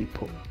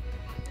guapitipo.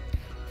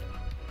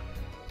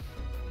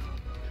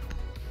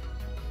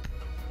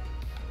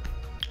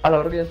 ¿A la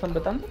hora que ya están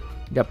vetando?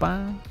 Ya pa.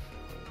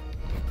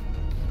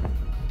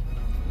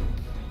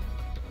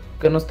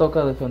 ¿Qué nos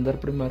toca defender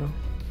primero?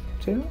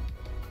 ¿Sí? ¿No?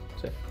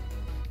 Sí.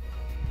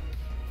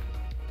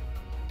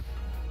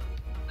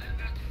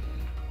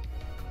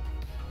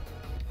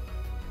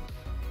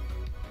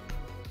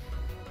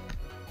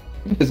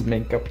 Es me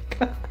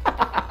encapita.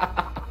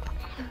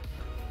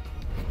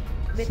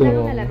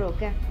 Vetaron a la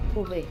roca,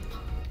 V.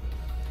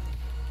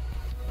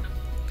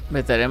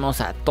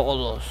 Vetaremos a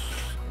todos.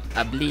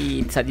 A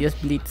Blitz. Adiós,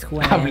 Blitz,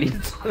 Juan. A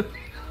Blitz.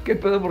 ¿Qué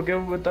pedo? ¿Por qué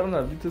vetaron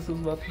a Blitz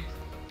esos vatos?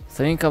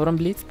 ¿Está bien cabrón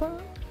Blitz, pa?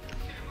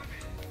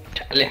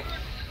 Chale.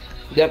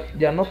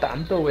 Ya no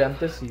tanto, güey.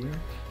 Antes sí.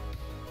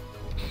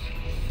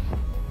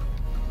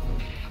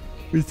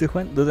 ¿Viste,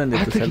 Juan? Dudan de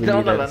tus Te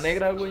quitaron a la habilidades.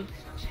 negra, güey.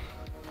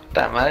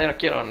 Puta madre, no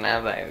quiero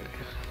nada,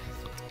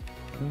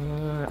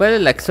 ¿Cuál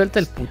es la que suelta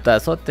el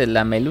putazote?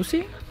 ¿La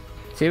Melusi?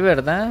 Sí,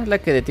 ¿verdad? La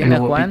que detiene a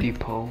Juan.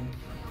 Guapitipo.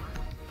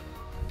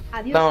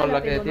 Adiós No, a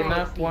la que pedo tiene a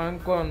Maxi. Juan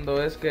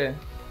cuando es que...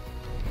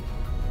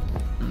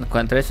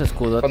 Contra ese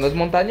escudo. ¿Cuando es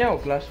montaña o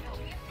Clash?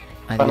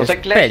 Cuando soy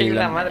Clash, hay pelón.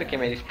 una madre que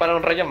me dispara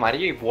un rayo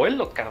amarillo y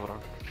vuelo, cabrón.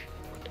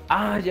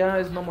 Ah, ya,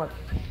 es Nomad.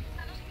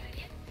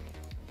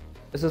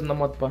 Ese es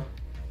Nomad, pa.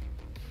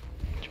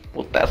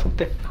 Putazo,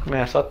 me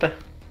azota.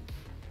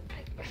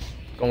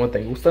 Como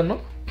te gusta, ¿no?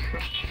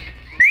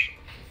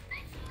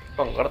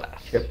 Con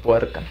gordas. Qué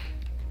puerca.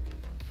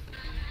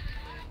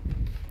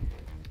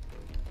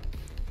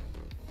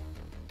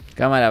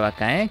 Cámara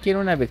vaca, quiero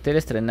una victoria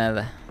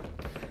estrenada.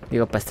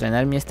 Digo, para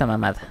estrenarme esta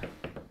mamada.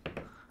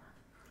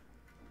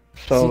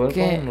 A Así ver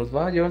que- cómo nos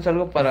va. Llévense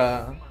algo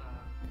para...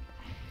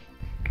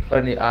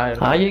 Ay,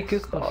 hay que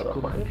todo,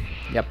 escoger.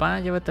 Ya pa,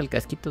 llévate el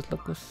casquitos,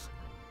 locos.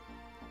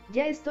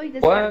 Ya estoy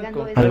Juan, descargando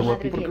con- esa algo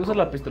madre ¿por qué viejo. usas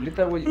la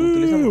pistolita, güey?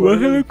 Utiliza mejor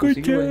bájale, el fusil,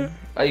 coche. güey.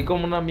 Hay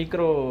como una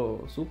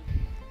micro sub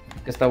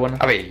que está buena.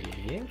 A ver.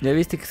 Ya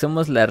viste que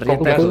somos la rieta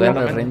Con jugando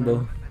a también.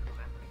 Rainbow.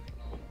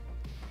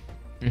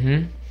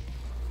 Ujú.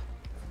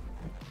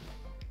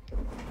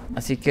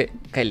 Así que,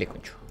 cáele,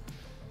 concho.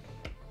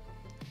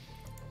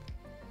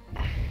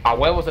 A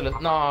huevos se les...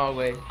 No,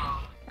 güey.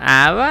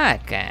 Ah,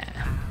 vaca.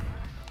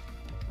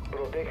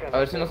 A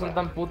ver si no son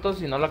tan putos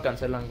y no la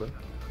cancelan, güey.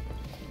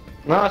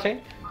 No,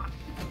 sí.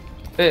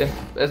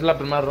 Es la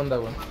primera ronda,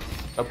 güey.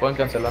 La pueden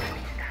cancelar.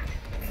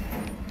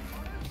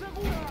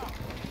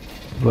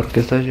 ¿Por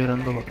qué estás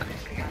llorando, vaca?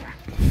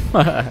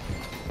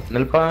 En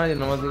el pa, yo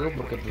nomás digo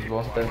porque pues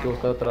vamos a tener que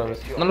buscar otra vez.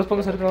 No los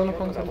pongas cerca, no los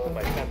pongas cerca.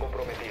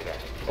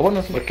 O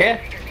bueno, sí. ¿Por qué?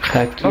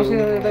 No, sí,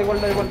 da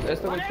igual, da igual.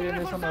 Este güey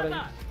tiene esa madre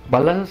ahí.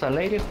 Balazos al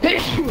aire.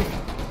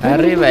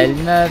 Arriba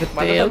el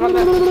norte.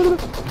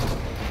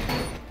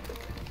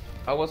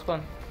 Aguas,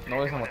 Juan. No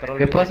vayas a matar a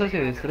 ¿Qué pasa si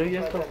destruye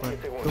esto, Juan?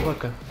 Tú,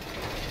 vaca.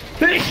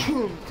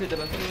 Si te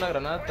lanzan una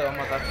granada te va a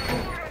matar.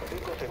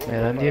 ¿Me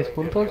dan 10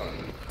 puntos?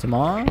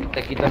 Simón.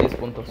 Te quita 10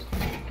 puntos.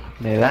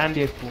 Me dan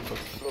 10 puntos.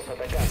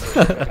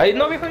 Ahí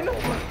no, viejo, ahí no.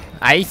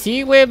 Ahí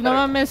sí, güey. No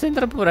mames,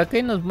 entra por acá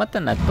y nos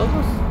matan a todos.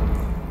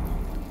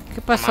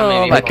 ¿Qué pasó,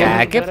 Mames, vaca?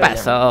 viejo. ¿Qué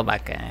pasó,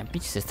 vaca?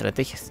 Pinches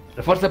estrategias.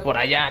 Refuerce por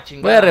allá,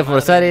 chingada. Voy a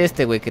reforzar madre.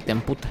 este, güey, que te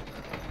emputa.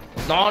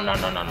 No.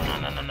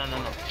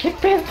 ¿Qué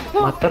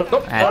pedo? Matar.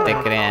 Ah, te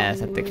creas,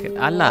 te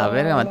creas. A la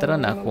verga,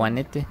 mataron a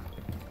Juanete.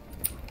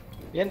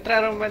 Ya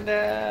entraron,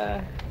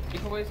 banda.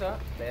 Hijo, güey, esa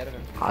verga.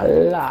 A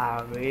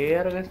la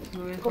verga, estos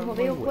güeyes son Como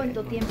muy veo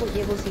cuánto buenos. tiempo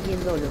llevo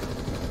siguiéndolo.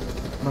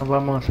 No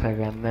vamos a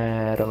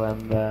ganar,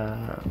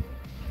 banda.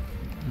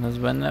 Nos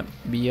van a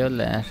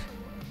violar.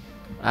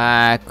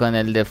 Ah, con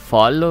el de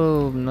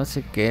follow, no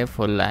sé qué,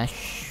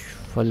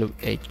 follow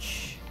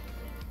edge.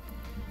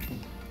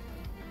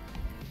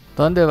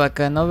 ¿Dónde,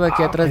 vaca? No veo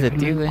aquí atrás de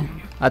ti, güey.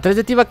 Atrás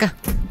de ti, vaca.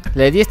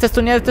 Le di esta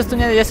estuneada,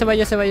 ya se va.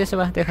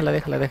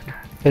 Déjala.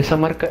 Esa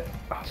marca.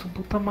 Ah, su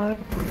puta madre.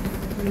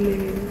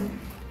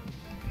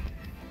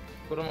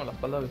 Cúrame la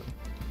espalda, viejo.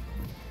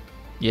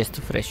 Y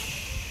esto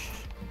fresh.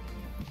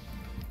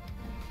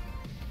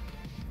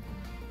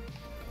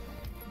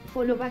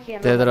 Follow baje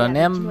Te arroba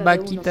dronean, 910.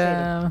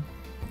 vaquita.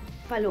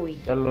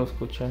 Following. Ya lo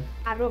escuché.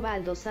 Arroba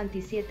Aldo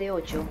Santi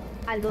 78.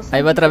 Aldo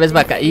Ahí va otra vez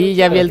vaca. Y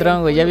ya vi el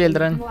dron, güey, ya vi el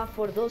Following, dron. Moa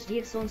for 2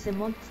 years, 11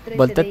 months, 13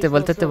 Voltate, days,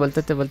 voltate, 2 hours.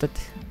 voltate,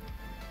 voltate.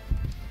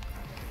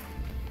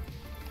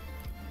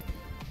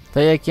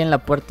 Estoy aquí en la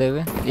puerta,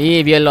 güey.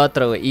 Y vio el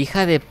otro, güey.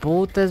 Hija de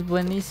puta, es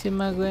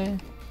buenísima, güey.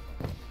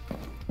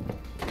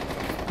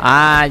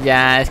 Ah,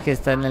 ya, es que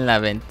están en la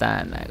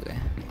ventana, güey.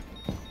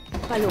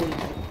 Following.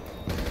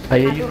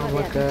 Ahí hay Arroba uno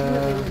de acá.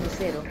 Adich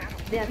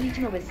 910. De Adich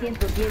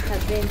 910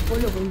 has been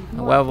following. A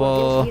Moa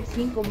huevo. for 2 years,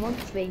 5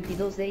 months,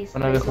 22 days,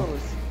 Bueno, 3 viejo.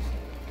 hours.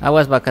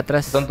 Aguas, vaca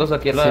atrás. Están todos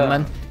aquí en la... Sí,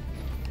 man.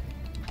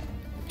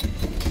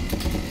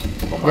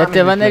 No ¿Ya mames,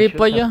 te van a me ir,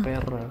 flasheó esa pollo?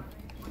 perra.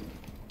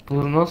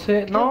 Pues no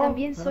sé, Yo no.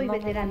 también soy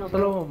veterano,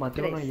 Solo bro.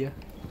 maté uno 3. y ya.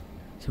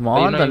 Simón,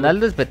 Ahí no hay,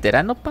 Donaldo es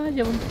veterano, pa.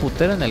 Lleva un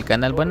putero en el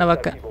canal. Buena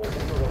vaca.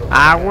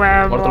 ¡Ah,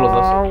 huevo! Muertos los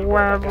dos.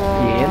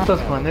 ¡Huevo! Vientos,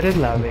 Juan, eres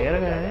la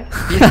verga,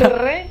 ¿Viste,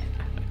 rey?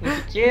 Ni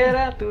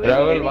siquiera, tú. Pero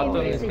hago el En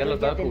vato, ese ni siquiera lo yo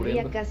ya estaba tendría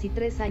cubriendo. casi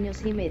 3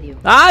 años y medio.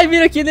 ¡Ay,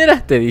 mira quién era!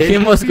 Te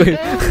dijimos, güey.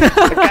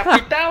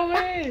 Capitán,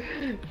 güey.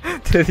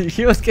 Te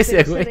dijimos que ese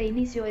Pero se güey.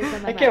 reinició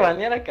esa Hay que mamada.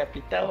 banear a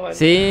Capitán, güey.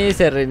 Sí,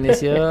 se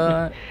reinició.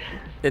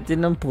 Ya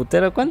tiene un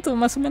putero. ¿Cuánto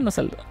más o menos,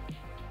 Aldo?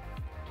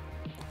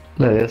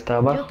 La de hasta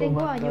abajo. Yo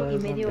tengo banda, año y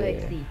es medio donde-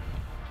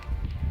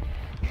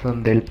 XD.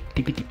 Donde el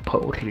tipiti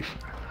power riff.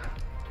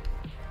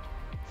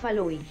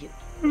 Following.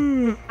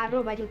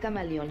 Arroba el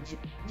camaleón.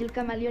 El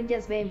camaleón ya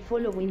ven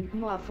following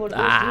Moa for 2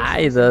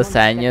 Ay, years, 2 11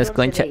 años, 14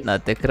 concha. days.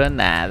 No te creo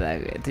nada,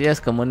 güey. Tú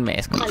llevas como un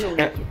mes, concha.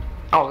 Following.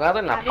 Ahogado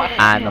en la Arroba paja.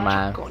 Ah, no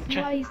mames.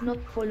 Moa is not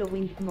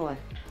following Moa.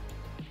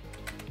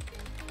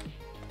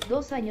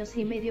 2 años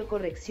y medio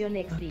corrección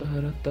XD.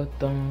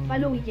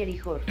 Following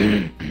Erijor.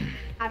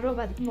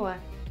 Arroba Moa.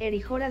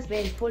 Erijor has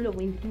been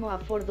following Moa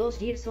for 2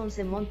 years,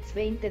 11 months,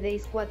 20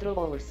 days, 4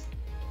 hours.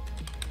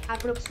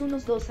 Aprox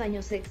unos 2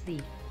 años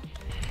XD.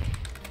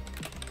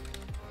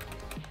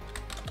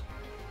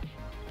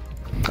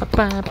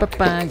 Papá,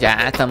 papá.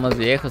 Ya estamos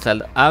viejos,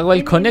 Aldo. Hago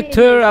el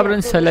connector,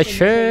 ábranse la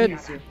shit.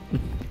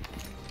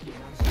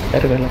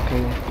 Verga la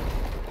que.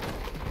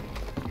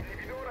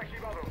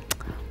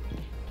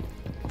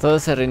 Todo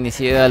se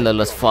reinició, Aldo.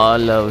 Los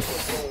follows.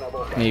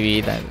 Mi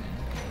vida,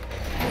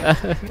 güey.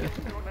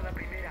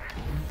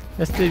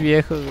 Ya estoy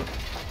viejo, güey.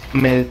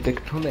 Me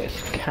detectó un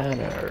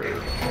escáner.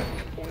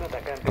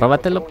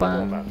 Róbatelo,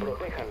 pa.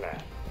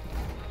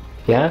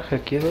 Ya,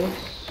 hackeé 2.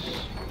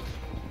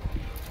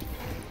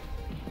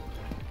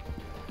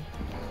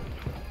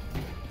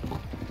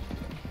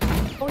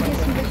 Hoy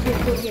es un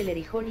desierto y el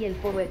Erijor y el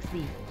Povo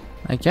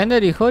XD. Aquí anda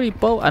Erijor y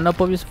Pau. Ah, no,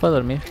 Pau ya se fue a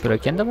dormir. Pero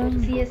aquí anda, güey.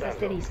 Si es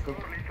asterisco.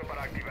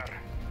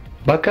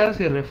 Vaca,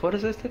 si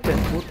refuerza este te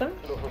emputa.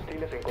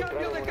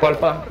 ¿Cuál,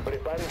 pa?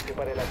 Prepárense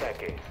para el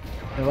ataque.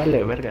 Me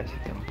vale verga si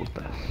te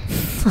emputas.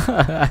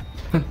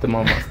 Te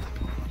mamaste.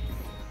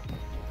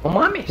 ¡No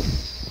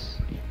mames!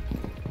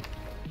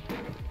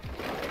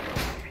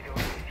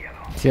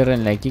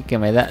 Ciérrenle aquí que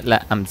me da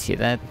la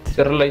ansiedad.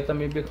 Ciérrala ahí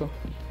también, viejo.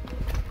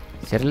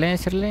 Ciérrele,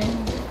 ciérrele.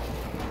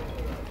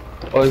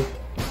 Hoy.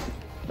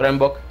 Traen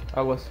Bok,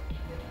 aguas.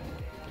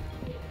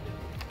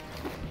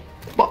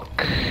 Fuck.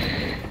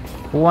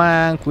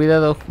 Juan,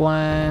 cuidado,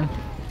 Juan.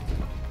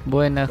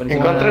 Buena, Juan.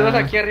 Encontré dos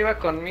aquí arriba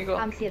conmigo.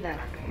 Ansiedad.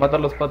 Mata a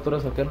los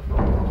paturas aquel.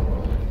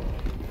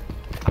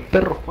 A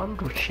perro Juan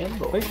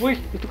rusheando. Uy, uy,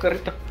 es tu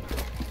carrito.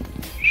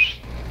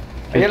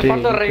 Ahí al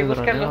fondo, rey,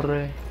 búscalo.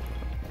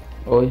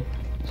 Hoy.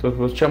 Se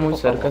escucha muy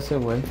cerca ese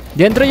güey.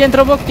 Ya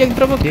entró Bok, ya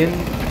entró Bok. ¿Tienen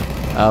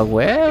A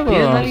huevo.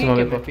 alguien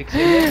que me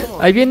pixele?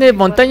 Ahí viene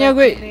montaña,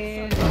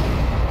 güey.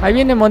 Ahí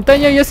viene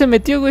montaña, ya se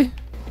metió, güey.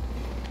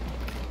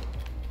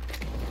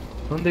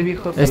 ¿Dónde,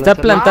 viejo? Está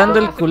plantando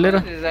el ¿se culero.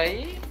 pone desde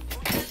ahí?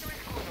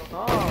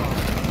 No.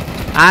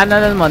 Ah, no,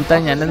 no es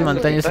montaña, no es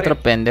montaña, es otro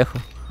pendejo.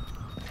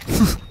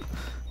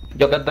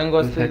 Yo acá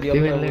tengo este idiota.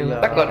 Desactívenle, güey, güey.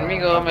 Está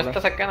conmigo, me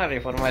está sacando la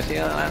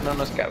información. Ah, no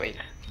nos cabe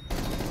ya.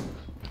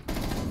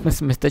 Pues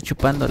me está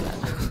chupando la...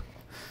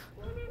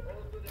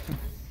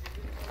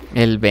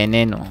 El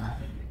veneno.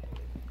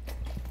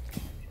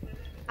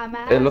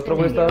 El otro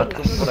güey está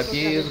por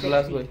aquí, es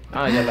Glass, güey.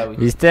 Ah, ya la vi.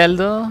 ¿Viste,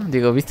 Aldo?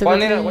 Digo, ¿viste? Juan,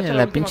 güey? mira, guacha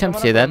La última pinche cámara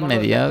ansiedad con me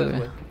unos dio, lentes,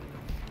 güey.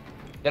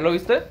 ¿Ya lo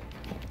viste?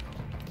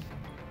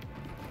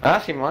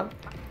 Ah, Simón.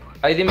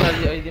 Ahí dime,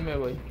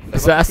 güey. El Ah,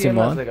 vato tiene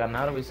Simón. las de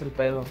ganar, güey, es el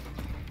pedo.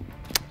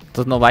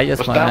 Entonces no vayas,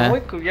 Pues está muy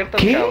Juan. cubierto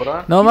 ¿Qué? el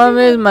cabrón. No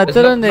mames,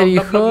 mataron no, a no,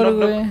 Erijor, no, no,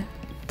 no. güey.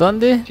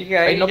 ¿Dónde? Sigue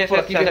ahí, Ahí no, ya por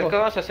se, aquí, se viejo.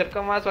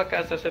 acercó más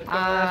acá, se acercó más,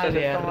 Ah, se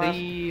de acercó más.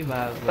 arriba,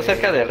 güey. Está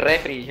cerca del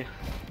refri.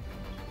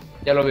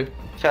 Ya lo vi.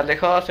 Se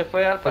alejó, se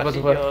fue al Se fue, se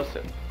pasillo,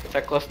 se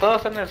acostó,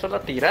 está en el suelo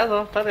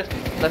tirado. Está la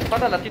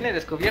espalda la tiene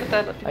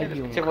descubierta, la tiene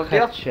Hay un se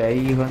volteó. hatch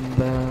ahí,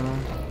 banda.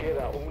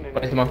 Queda un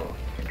Buenísimo. enemigo.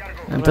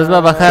 Entonces va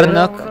a bajar Hay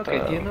Knock. uno que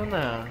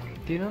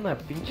tiene una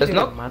pinche ¿Es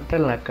Knock? manta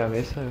en la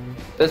cabeza, güey.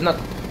 Es no.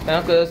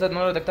 Tengo que ese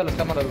no detecta las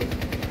cámaras, güey.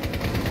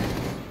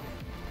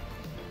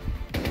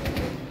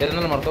 Él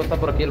no lo marcó, está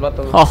por aquí el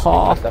vato, güey.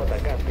 Ojo. Está.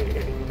 Atacante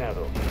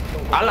eliminado.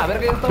 A la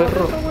verga, ya está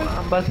Perro adentro, güey.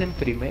 Juan, vas en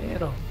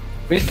primero.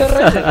 ¿Viste,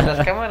 Rey? Desde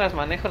las cámaras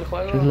manejo el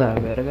juego. Es la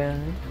verga,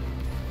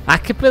 Ah,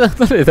 ¿qué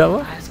pedazo le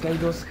daba? Ah, es que hay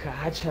dos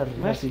hatch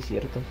arriba, sí,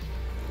 cierto.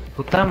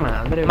 Puta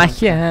madre,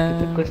 Magia.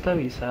 ¿qué te cuesta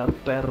avisar,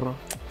 perro?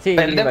 Sí,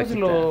 Pendejos vaquita.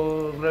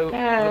 lo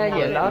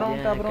remodelaron,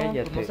 ya, cabrón.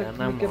 cállate, Pues no sé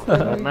ganamos, qué pedo,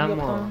 ganamos.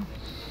 idiota.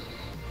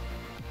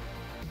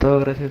 Todo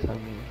gracias a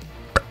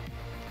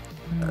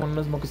mí. Un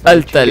mismo que está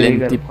Al chido.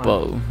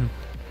 talentipo.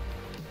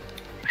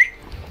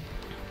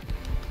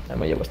 Ah,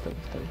 me llevo está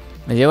bien.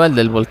 ¿Me lleva el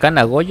del volcán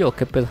a Goyo o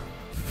qué pedo?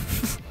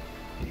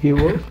 ¿Y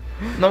vos?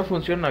 No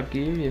funciona aquí,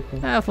 viejo.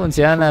 Ah,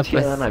 funciona, pues.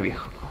 Ciudadana,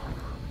 viejo.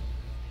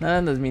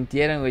 Nada, nos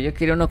mintieron, güey. Yo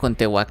quería uno con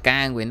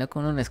Tehuacán, güey, no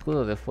con un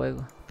escudo de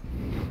fuego.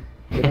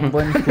 Era un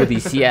buen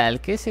judicial.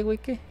 ¿Qué ese, güey?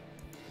 ¿Qué?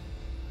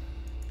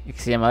 Y que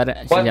se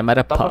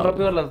llamara Tapa Pau.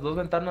 rápido las dos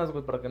ventanas,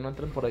 güey, para que no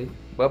entren por ahí.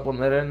 Voy a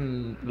poner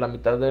en la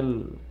mitad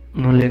del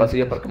No le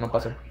pasillo para que no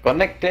pasen.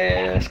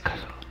 Conectes.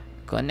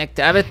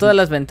 Conecta. Abre todas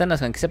las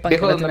ventanas, aunque sepan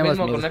Viejo, que no donde tenemos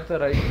mismo luz.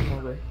 conector ahí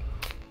mismo, güey.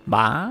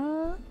 Va.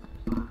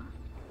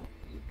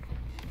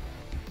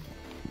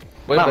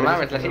 Voy No a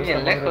mames, la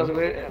señal lejos,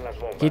 güey.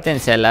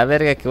 Quítense a la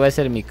verga que voy a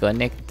hacer mi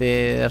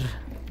conector.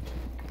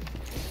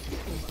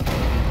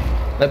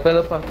 No hay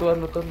pedo, pa, tú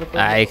hazlo, tú hazlo.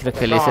 Ay, creo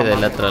que lo hice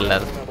del otro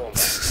lado.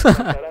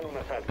 Harán un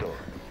asalto.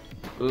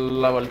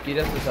 La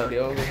Valkyria se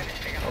salió, güey.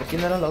 ¿O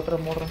quién era la otra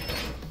morra?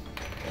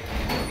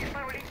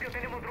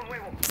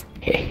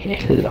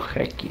 Jeje, lo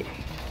hackeé.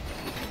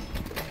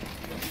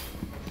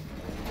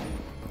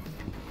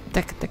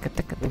 Taca, taca,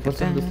 taca, ¿Me taca,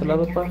 pasan de este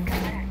lado, pa?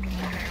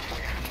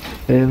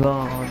 ¿De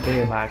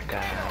dónde,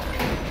 vaca?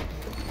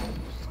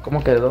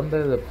 ¿Cómo que de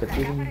dónde? De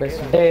pedir un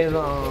beso. ¿De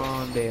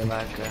dónde,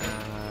 vaca?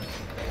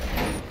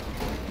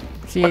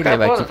 Sí, Acá le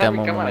va a puedo quitar dejar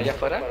mi cámara allá momo.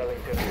 afuera.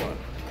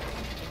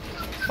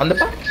 ¿Dónde,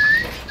 pa?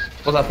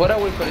 Pues afuera,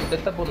 güey, pero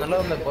intenta ponerla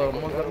donde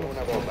podemos verlo.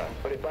 Una bomba.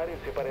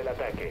 Prepárense para el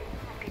ataque.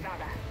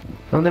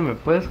 ¿Dónde me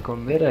puedo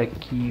esconder?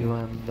 Aquí,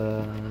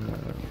 banda.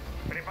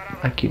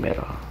 Aquí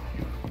mero.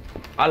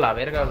 A la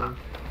verga, güey.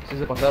 Sí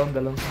se pasaron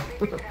de lanza.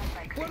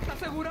 ¡Puerta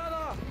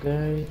asegurada!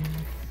 Ok.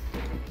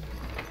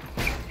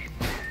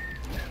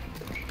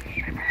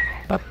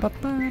 Pa, pa,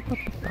 pa, pa,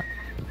 pa.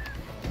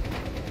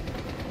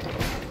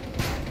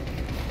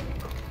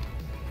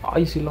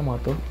 Ay, sí lo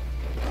mató.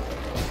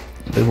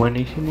 Es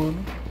buenísimo, ¿no?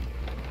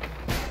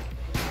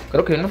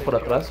 Creo que viene por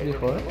atrás,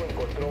 viejo,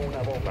 Encontró una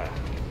bomba.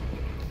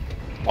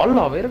 ¡A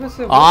la verga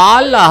ese, güey!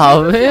 ¡A la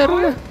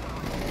verga!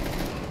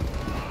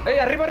 ¡Ey,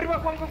 arriba, arriba,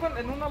 Juan!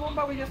 En una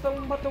bomba, güey, ya está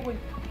un vato, güey.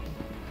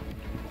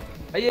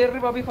 Ahí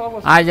arriba, viejo,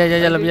 aguas. Ah, ya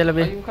Ahí, lo vi, ya lo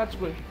vi. Hay un hatch,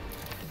 güey.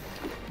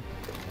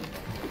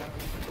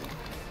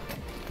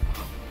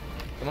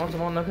 Tomamos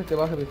un ángel que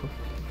baje, viejo.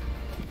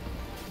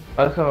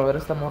 A ver, déjame ver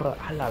esta morra.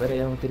 A la verga,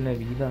 ya no tiene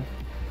vida.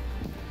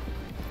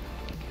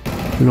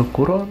 Lo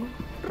curo, ¿no?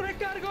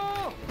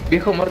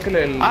 Viejo,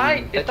 márquele el...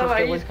 Ay, techo estaba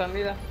este, ahí güey.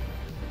 escondida.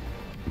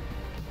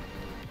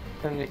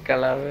 En mi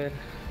calavera.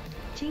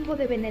 Chingo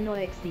de veneno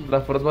XD.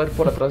 La Force va a ir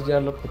por atrás ya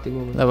al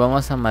objetivo, güey. Lo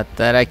vamos a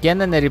matar. Aquí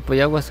andan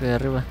Eripoyaguas de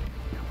arriba.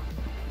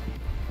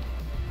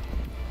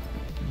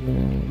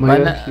 Voy a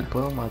Van ver a- si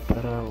puedo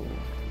matar a...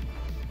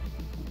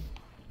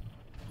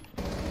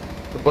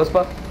 ¿Te puedes,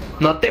 pa?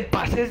 No te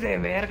pases de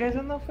verga,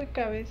 eso no fue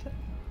cabeza.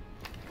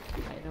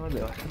 Ay, no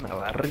le bajan a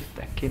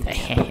barrita, qué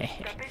mierda.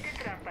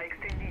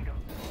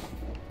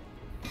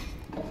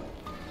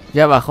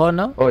 Ya bajó,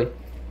 ¿no? Hoy.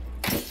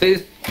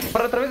 Sí,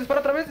 dispara otra vez, dispara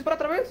otra vez, dispara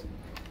otra vez.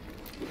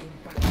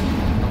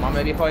 No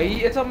mames, viejo,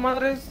 ahí esa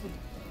madre es...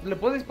 ¿Le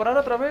puedes disparar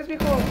otra vez,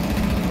 viejo?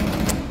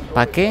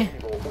 ¿Pa' qué?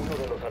 Uno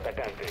de los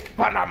atacantes.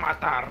 Para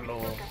matarlo.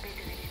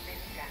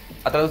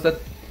 Atrás de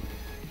usted.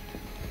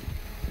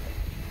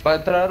 Va a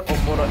entrar o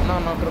por...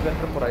 No, creo que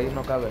entre por ahí,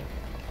 no cabe.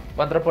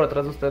 Va a entrar por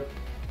atrás de usted.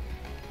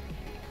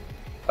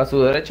 A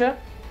su derecha.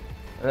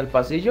 En el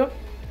pasillo.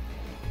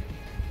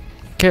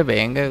 Que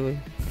venga, güey.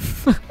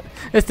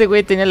 Este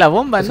güey tenía la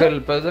bomba, Es ¿no? que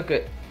el pedo es de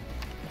que...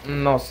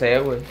 No sé,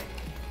 güey.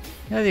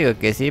 Yo digo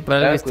que sí, pero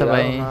algo Tenga estaba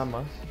cuidado ahí. nada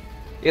más.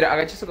 Mira,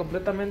 agáchese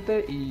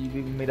completamente y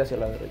mira hacia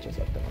la derecha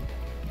exactamente.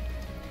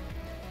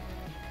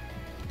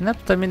 No,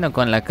 pues también no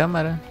con la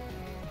cámara.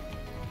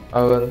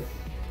 A ver.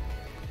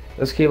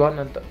 Es que van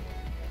a entrar.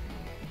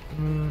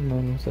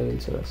 No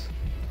sé, se ve.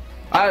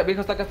 Ah,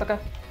 viejo, está acá.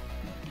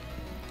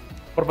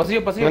 Por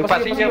pasillo. Pasillo.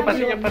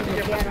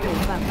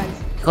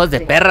 Hijos de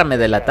perra, me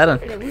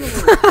delataron.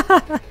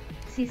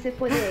 Si se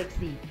puede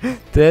XD.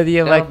 Te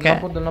odio, No vaca.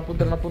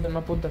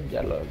 apunten.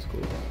 Ya lo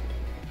descubrí.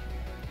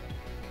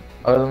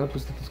 A ver, ¿dónde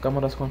pusiste tus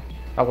cámaras, Juan?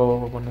 Ah,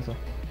 huevo, pon eso.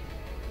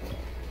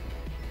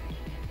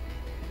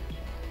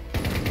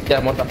 Ya,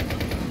 muerta.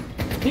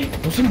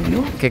 ¿No se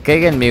murió? Que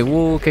caiga en mi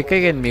Wu, que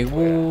caiga en mi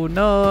Wu.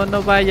 No,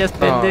 no vayas,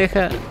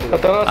 pendeja. A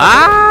todos.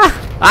 ¡Ah!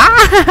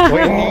 ¡Ah!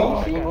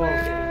 Buenísimo.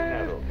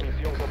 Eliminado.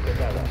 Misión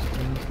completada.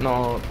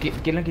 No,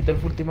 ¿quién le quitó el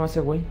full team a ese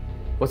güey?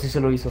 ¿O si se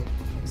lo hizo?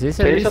 Sí, se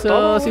Se lo hizo hizo,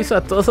 todo, se güey. hizo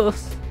a todos.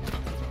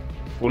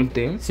 ¿Full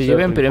team? Si Se yo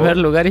iba en rifó. primer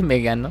lugar y me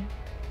ganó.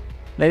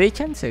 Le di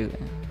chance, güey.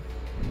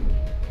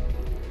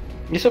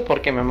 Y eso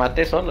porque me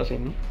maté solo, ¿sí?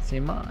 ¿No?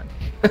 Simón.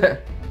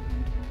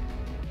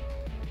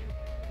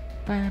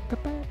 Pa, pa,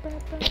 pa, pa,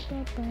 pa,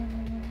 pa, pa.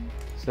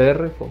 Se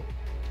rifó.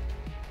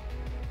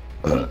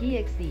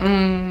 GXD.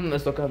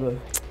 Nos toca, güey.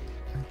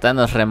 Hasta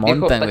nos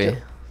remontan, Hijo, güey.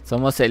 tacho.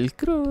 Somos el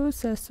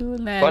Cruz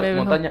Azul. ¿Cuál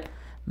montaña?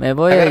 Me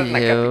voy a Agarran a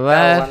Capitao,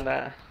 llevar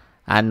banda.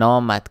 a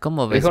Nomad.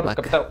 ¿Cómo ves, Mejor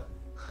vaca? capitao.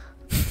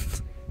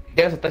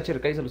 Llegas a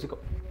Thatcher, cállese el hocico.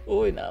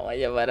 Uy, no, voy a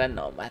llevar a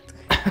Nomad.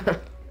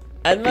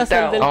 Además,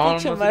 Capitao. al del No,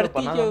 pinche no sirve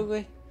para nada. martillo,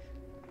 güey.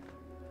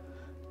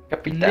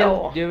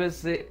 Capitao.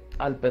 Llévese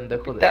al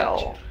pendejo de Capitao.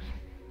 Thatcher.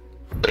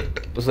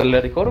 Pues el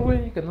Erijor,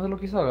 güey, que no se lo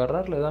quiso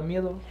agarrar, le da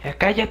miedo. Ya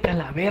cállate a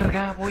la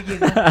verga, voy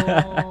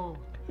llegando.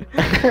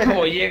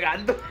 Voy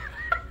llegando.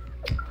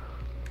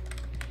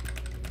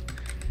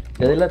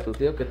 Ya dile a tu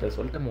tío que te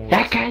suelte muy.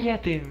 Ya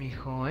cállate,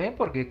 mijo,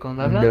 porque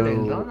cuando hablas No.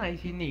 del don, ahí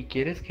sí ni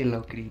quieres que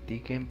lo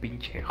critiquen,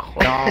 pinche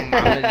joder. No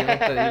mames, yo no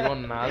te digo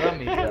nada,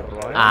 mi perro.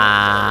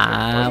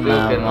 Ah, No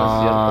digo que no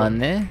es cierto.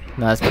 mamón,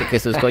 No, es porque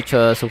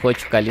su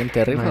cocho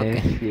caliente rifa, No ¿o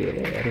es qué?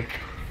 cierto.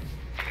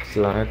 Pues,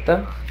 la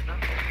neta.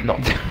 No.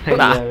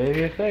 Ah. Ya ve,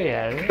 viejo,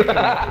 ya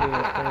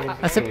ve.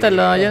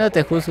 Acéptalo, yo no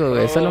te juzgo,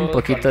 güey. Solo un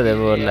poquito de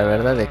burla,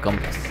 ¿verdad? De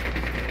compas.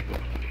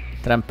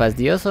 ¿Trampas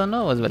Dios o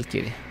no? ¿O es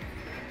Valkyrie?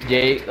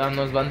 Jay,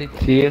 no es Bandit.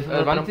 Sí, es El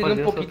una Bandit tiene un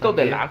trampa de poquito eso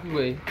de también. lag,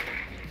 güey.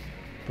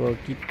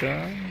 Poquito.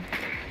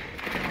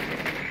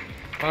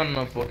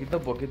 Bueno,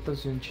 poquito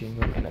es un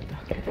chingo, la neta.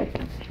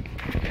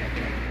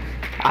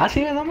 Ah,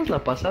 sí, ganamos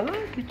la pasada.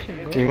 Qué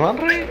chingón. Chingón,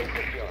 rey.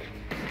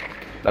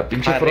 La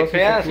pinche Frost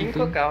Parrifea a hizo 5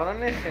 punto.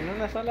 cabrones en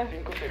una sola.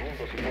 5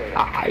 segundos si pueden.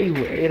 Ay,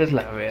 güey, eres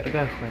la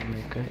verga, Juan.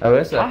 Me cae. A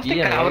ver, Ah, aquí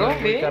este en cabrón,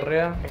 el ¿ve?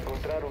 carrea.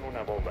 Encontraron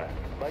una bomba.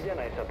 Vayan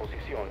a esa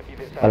posición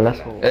y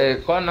Palazo.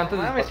 desarmen. Juan, antes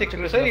de Mames, se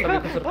disparar, cruzó y no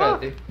dijo, salí cerca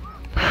de ti.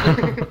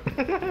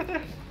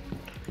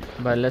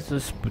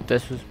 Balazos,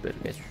 putazos,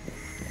 perversos.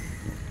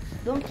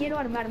 Don, quiero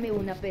armarme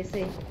una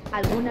PC.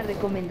 ¿Alguna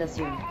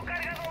recomendación?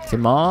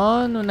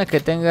 Simón, una que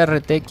tenga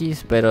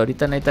RTX, pero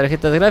ahorita no hay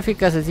tarjetas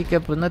gráficas, así que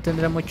pues no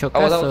tendrá mucho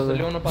Aguas, caso, aguas, güey.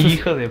 salió uno para.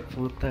 Hijo de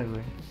puta,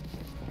 güey.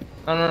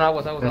 No,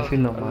 aguas. Casi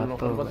lo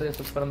mato, El vato güey. ya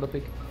está esperando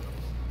pick.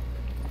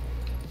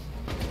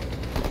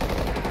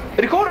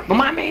 ¡Rigor! ¡No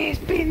mames,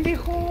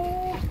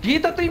 pendejo!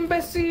 ¡Quítate,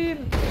 imbécil!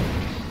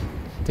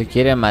 Te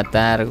quiere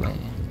matar, güey.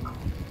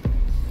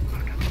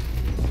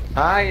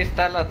 Ahí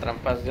está la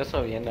trampas, yo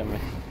subiéndome.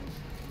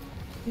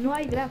 No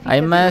hay gráficas.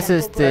 Hay más, ni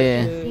tampoco este-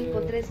 hay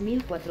 5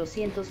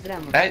 3400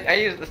 gramos.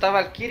 Ahí está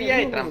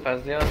Valkyria y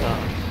trampas de oso.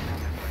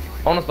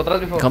 Vámonos para atrás,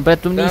 viejo.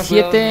 Cómprate un Ten i7,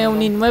 cuidado,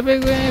 un no.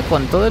 i9, güey,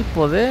 con todo el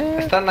poder.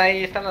 Están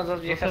ahí, están las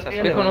dos viejas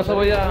así. Viejo, no se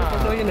voy a. No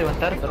se voy a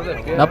levantar. estar de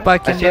pie, No, pa,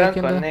 ¿quién Hicieron da?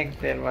 ¿Quién da?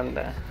 connect el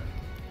banda.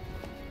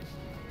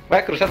 Voy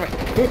a cruzarme.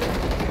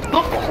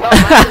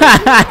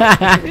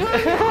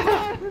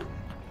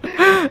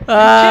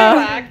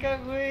 Ah, Vaca,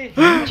 güey.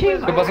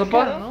 ¿Qué pasó,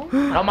 pa?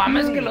 No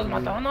mames, que los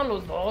mataron a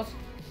los dos.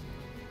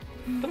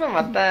 Tú me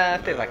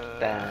mataste,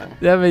 vaquita.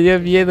 ya me dio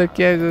miedo,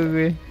 ¿qué hago,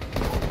 güey?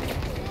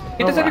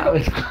 Quítese, viejo.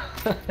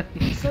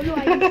 Solo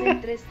hay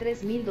en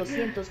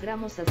 3200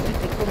 gramos, así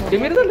que como ¿Qué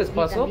ya mierda te les vi,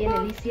 pasó? También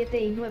el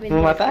i7 y 9 ¿Me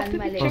no mataste, están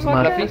mal pinche Nos hechos.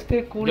 vaca?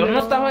 mataste, culo. Yo no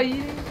estaba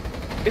ahí.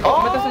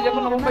 Viejo, métase ya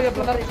con la bomba y a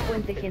plantar. Es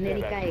fuente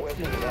genérica X.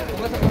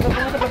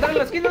 Póngase a plantar en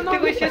la esquina, no. Este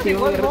güey se hace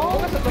igual, ¿no?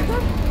 Póngase a plantar.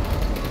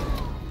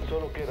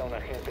 Solo queda un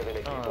agente del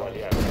equipo Ah.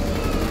 aliado.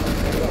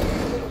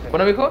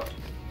 Bueno, viejo.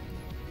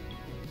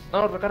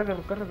 No, recarga.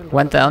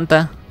 Aguanta,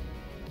 ¿onta?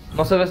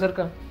 No se ve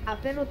cerca. A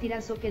perro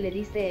tirazo que le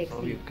diste X.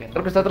 Obvio que no.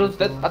 Creo que está atrás de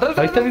usted. ¡Atrás!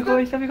 Ahí está,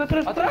 viejo,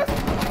 atrás. ¡Atrás!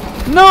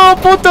 ¡No,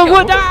 puto,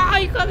 güey! ¡Ah,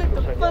 hijo de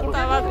tu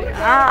puta madre!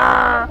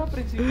 ¡Ah!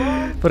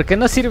 Principal. ¿Por qué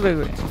no sirve,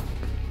 güey?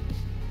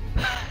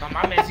 No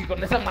mames, y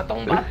con esa mató a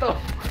un vato.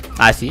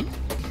 ¿Ah, sí?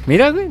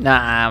 Mira, güey.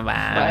 Nah,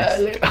 mames.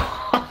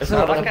 Esa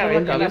No, la vaca, arrancó la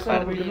vete a la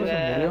cabeza, güey, no se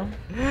partida.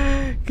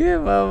 murió. Qué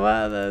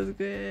mamadas,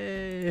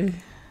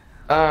 güey.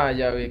 Ah,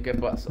 ya vi qué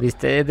pasó.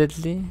 ¿Viste,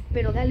 Deadly?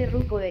 Pero dale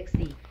Ruco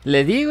XD.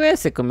 Le di, güey,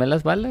 se comió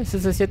las balas.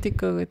 Es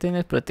asiático, güey,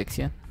 tiene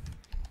protección.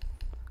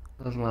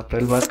 Nos mató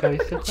el vaca,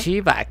 ¿viste?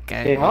 Chivaca,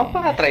 ¿Qué? güey. ¿No?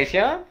 ¿Para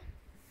traición?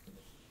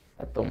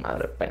 A tu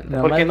madre, pendejo.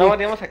 No. Porque Nomás no vi-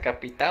 veníamos a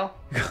Capitao.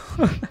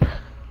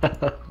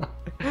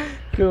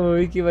 Como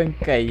vi que iban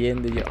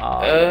cayendo y yo...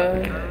 ah,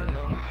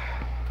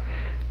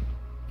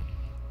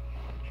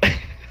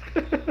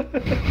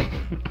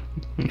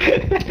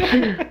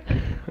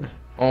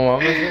 Oh,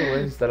 mames, voy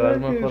a instalar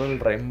mejor el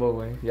Rainbow,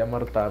 güey. Ya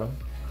martaron.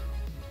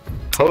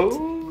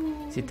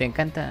 si te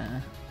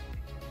encanta...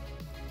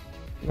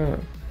 No,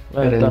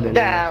 Pero el neta, de- no.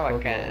 Ya,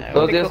 vaca.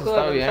 Dos días Único está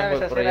juego que bien, sabes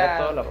güey, pero hacer ya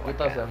algo, toda la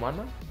puta vaca.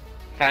 semana.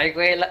 Ay,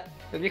 güey,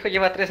 el viejo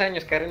lleva 3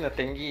 años cargando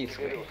tenguis,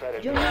 güey.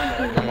 Yo no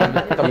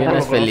entiendo Tampoco Y uno lo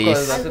es conozco feliz.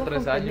 desde hace Algo 3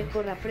 con que años. me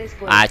corra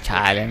fresco. Ah,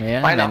 chale, mira,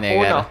 Bueno, me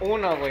negaron.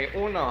 uno, güey,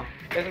 uno.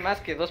 Es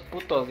más que 2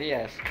 putos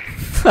días.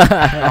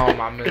 No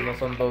mames, no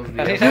son 2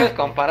 días. Así sabes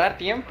comparar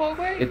tiempo, Y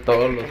güey.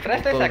 todos los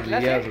 ¿Entraste a esa putos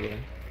clase? días,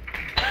 güey.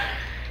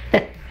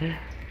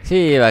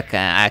 Sí,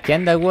 vaca. Aquí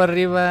anda Gu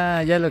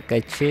arriba, ya lo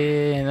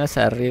caché. No es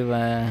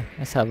arriba,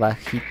 es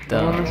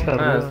abajito. No, no es Ah,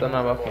 arriba. están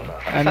abajo.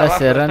 Anda Abajo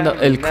cerrando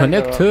están el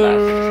blindando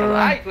conector.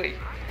 las- Ay, güey.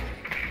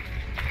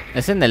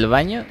 ¿Es en el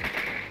baño?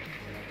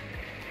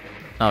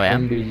 No, En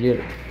vean.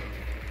 Villero.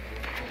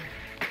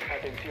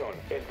 Atención,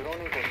 el dron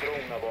encontró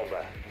una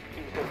bomba.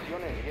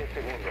 Inserción en 10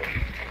 segundos.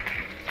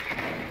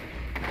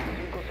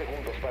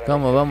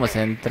 ¿Cómo vamos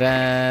a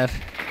entrar?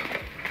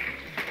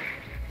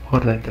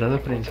 Por la entrada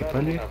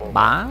principal,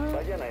 Va.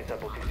 Vayan a esa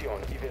posición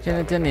y Yo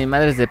no tengo ni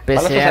madres de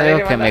PC, Balazos al algo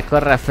aire, que me banda.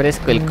 corra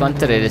fresco el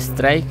Counter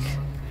Strike.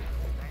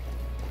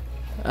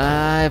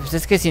 Ay, pues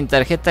es que sin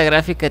tarjeta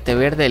gráfica te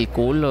va a ir del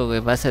culo, güey.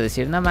 Vas a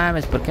decir, no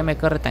mames, ¿por qué me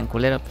corre tan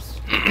culero? Pues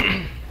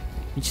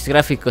muchos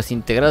gráficos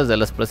integrados de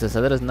los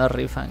procesadores no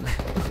rifan, güey.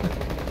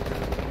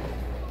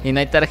 Y no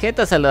hay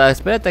tarjetas, Salvador.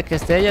 Espérate a que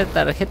haya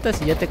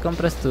tarjetas y ya te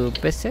compras tu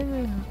PC,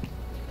 güey.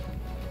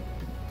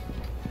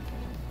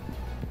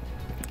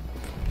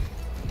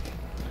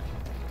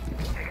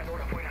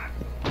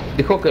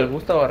 Dijo que el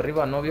Gustavo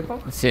arriba, ¿no, viejo?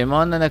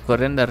 Simón anda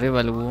corriendo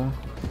arriba el Wu.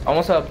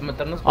 Vamos a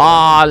meternos por...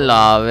 ¡Ah,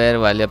 la ver,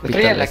 vale!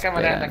 Estrella, la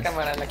cámara, la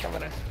cámara, la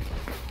cámara.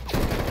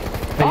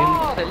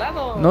 ¡Oh, de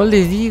lado! No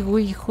le di,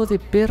 güey, hijo de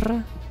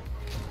perra.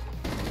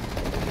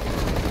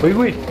 Uy,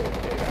 güey.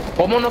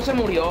 ¿Cómo no se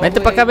murió? Vente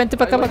güey? pa' acá, vente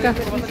pa' acá, Ahí va pa' a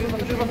acá. salir, va a salir, va a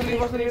salir, va a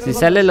salir, va a salir. Si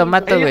sale lo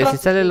mato, güey. Si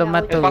sale lo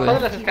mato, Bajó de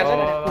güey. las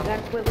escaleras. Jugar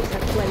juegos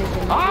actuales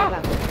de ¡Ah!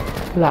 trabajo.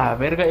 La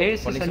verga,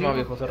 ese Buenísima, salió.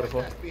 viejo, se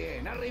rifó.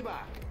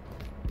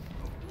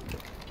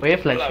 Voy a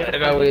La flashear.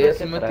 verga, güey, ya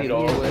se me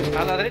tiró, güey.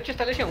 A la derecha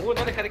está Legion Wood,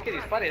 no dejaré que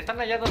dispare. Están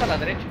allá dos a la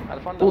derecha, al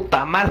fondo.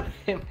 Puta madre,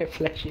 me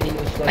flasheé yo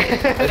solo.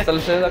 Ahí está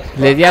el Sedax.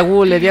 Le di a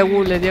Wu, le di a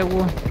Wu, le di a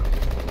Wu.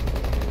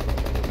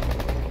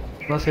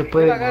 No se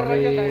puede Yo la agarro,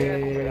 yo la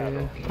mover.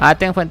 Ah,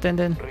 ten, Juan, ten,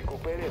 ten.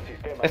 recupere el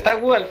sistema. Está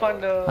Wood al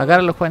fondo.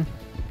 Agárralo, Juan.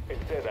 El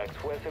Sedax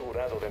fue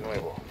asegurado de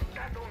nuevo.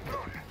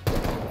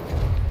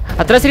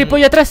 Atrás,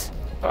 Ripoll, atrás.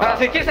 Ah,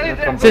 si quieres salir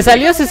de... ¿Se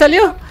salió? ¿Se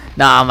salió?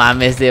 No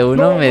mames, de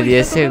uno me dio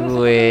ese,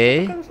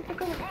 güey. Yo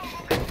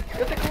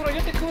te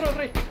cubro,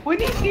 Rey.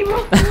 Buenísimo.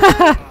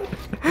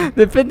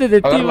 Depende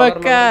de ti, Agárralo, vaca.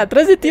 agárralo.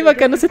 Atrás de ti,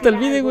 vaca, no se te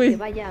olvide, Que güey.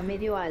 vaya a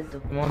medio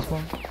alto. Vamos,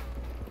 Juan.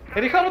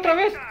 Erijan otra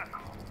vez.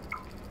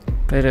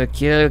 Pero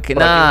quiero que...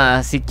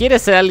 No, si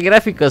quieres ser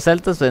gráficos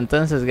altos, pues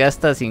entonces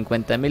gasta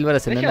 50,000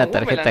 baros en Legion una Wood, me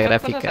tarjeta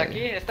lanzó cosas gráfica. aquí,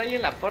 Güey. está ahí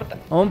en la puerta.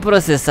 Un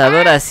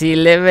procesador así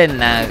leve,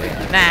 nah, güey.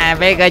 Nah,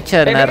 venga,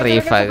 hecho una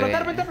rifa, güey.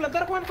 Vente a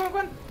plantar, Juan.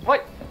 Voy.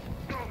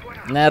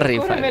 Una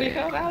rifa, Cúbreme, güey.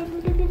 Erija.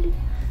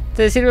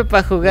 Te sirve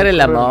para jugar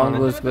el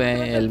Among Us,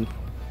 güey. El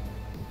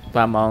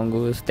Among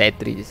Us,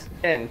 Tetris.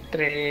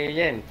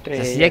 Entré. O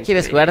sea, si ya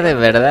quieres jugar de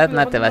verdad,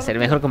 no te va a ser.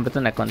 Mejor comprate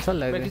una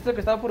consola, Me güey. dijiste que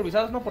estaba por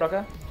visados, ¿no? Por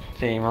acá.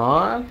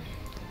 Simón.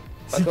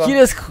 Si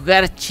quieres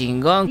jugar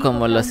chingón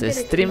como los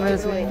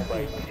streamers, güey.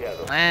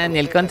 Ah, ni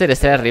el Counter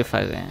está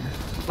rifa, güey.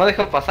 No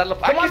dejo pasarlo.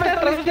 Aquí está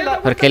atrás de la...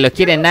 Porque lo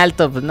quieren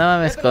alto, pues no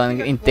mames,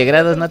 con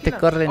integrados no te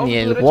corre ni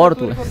el Word,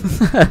 güey.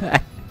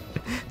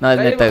 No, es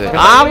neta, güey.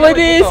 ¡Ah,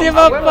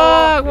 buenísima,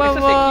 papá! Ese es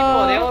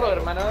equipo de ¡Huevo! oro,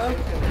 hermano.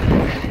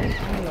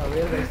 La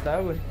verga, ahí está,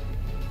 güey.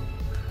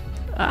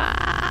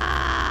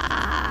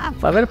 Ah,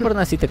 para ver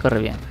porno así te corre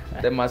bien.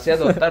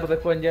 Demasiado tarde,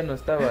 Juan ya no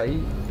estaba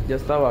ahí. Ya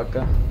estaba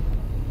acá.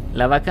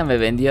 La vaca me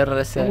vendió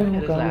reza.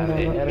 Eres la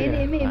verga.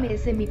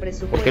 NMMS mi ¿Por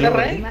presupuesto. qué le es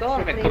rey? más No,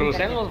 de me 30.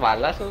 crucé en los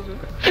balazos, güey.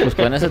 Pues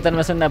con eso te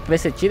armas una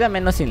PC chida,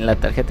 menos sin la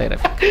tarjeta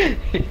gráfica.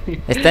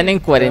 Están en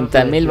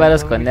 40,000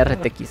 varos con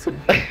RTX.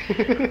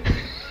 güey.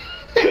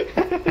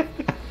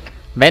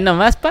 Ve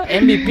nomás, pa.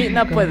 MVP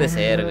no puede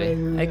ser,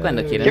 güey. Ahí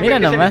cuando quieras. Mira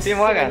nomás.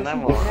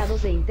 Ganamos.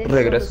 Grados de intenso,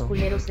 Regreso. los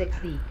culeros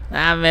XD.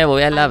 Ah, me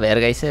voy a la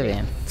verga, ahí se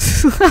ven.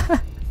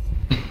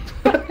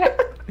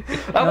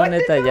 No,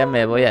 neta, ya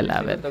me voy a la Sí,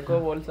 me verga. tocó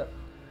bolsa.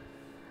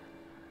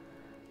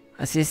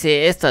 Así es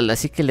esto,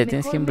 así que le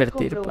tienes que Mejor me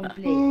invertir, compro pa. un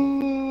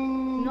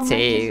Play. No Sí,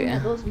 manches, una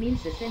güey.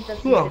 2060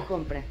 si se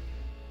compra.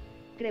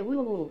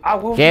 Creo.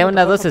 ¿Qué?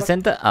 ¿Una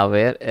 260? A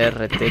ver,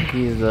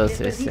 RTX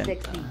 260.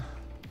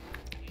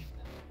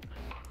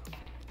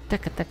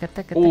 Taca, taca, taca,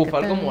 taca, Algo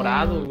taca.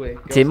 morado, güey.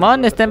 ¿Qué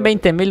Simón vas a está en hacer?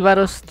 20,000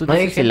 varos. Tú No hay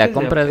dices si la gente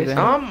de compras, apeso.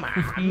 güey. No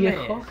mames.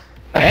 Viejo.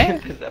 ¿Eh?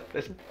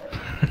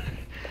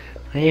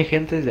 Hay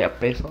agentes de a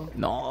peso.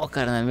 No,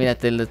 carnal, mira,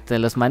 te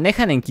los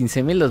manejan en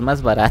 15,000 los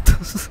más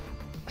baratos.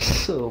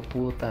 Su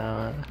puta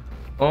madre.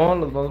 No,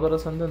 los más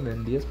baratos andan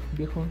en 10,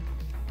 viejo.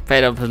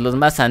 Pero pues los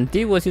más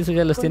antiguos, y eso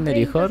ya los tiene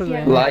Erijor,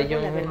 güey.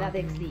 Lion. La verdad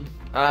XD.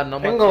 Ah, no,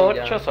 Tengo macho,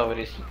 ya. 8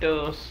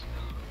 sobrecitos.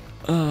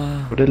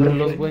 Ah,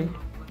 Ábrelos, güey.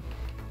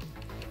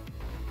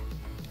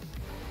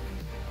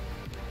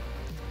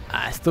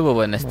 estuvo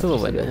buena, estuvo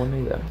Sería buena. buena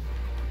idea.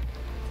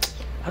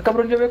 Ah,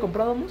 cabrón, yo había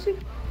comprado música.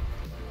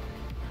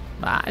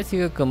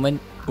 Sigo como en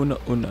 1-1.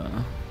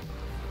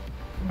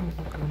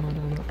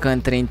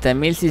 Con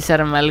 30,000 si se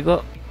arma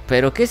algo.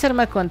 ¿Pero qué se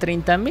arma con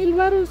 30,000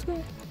 varos, güey?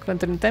 Con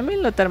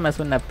 30,000 no te armas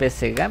una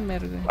PC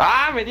gamer, güey.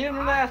 Ah, me dieron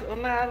una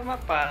arma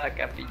para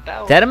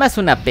capitao. Te armas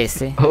una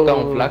PC,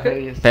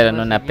 ¿Camuflaje? pero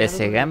no una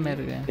PC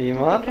gamer, güey. Y ¿Qué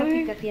más,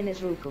 gráfica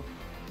tienes, Ruco?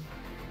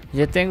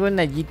 Yo tengo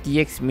una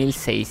GTX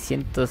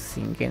 1600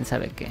 sin quién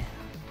sabe qué.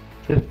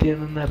 Usted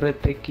tiene una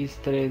RTX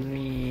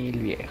 3000,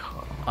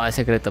 viejo. Oh, es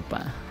secreto,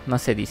 pa. No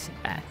se dice.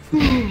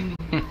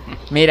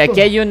 Mira,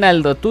 aquí hay un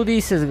Aldo. Tú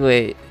dices,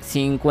 güey,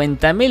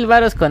 50,000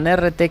 varos con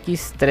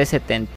RTX 370.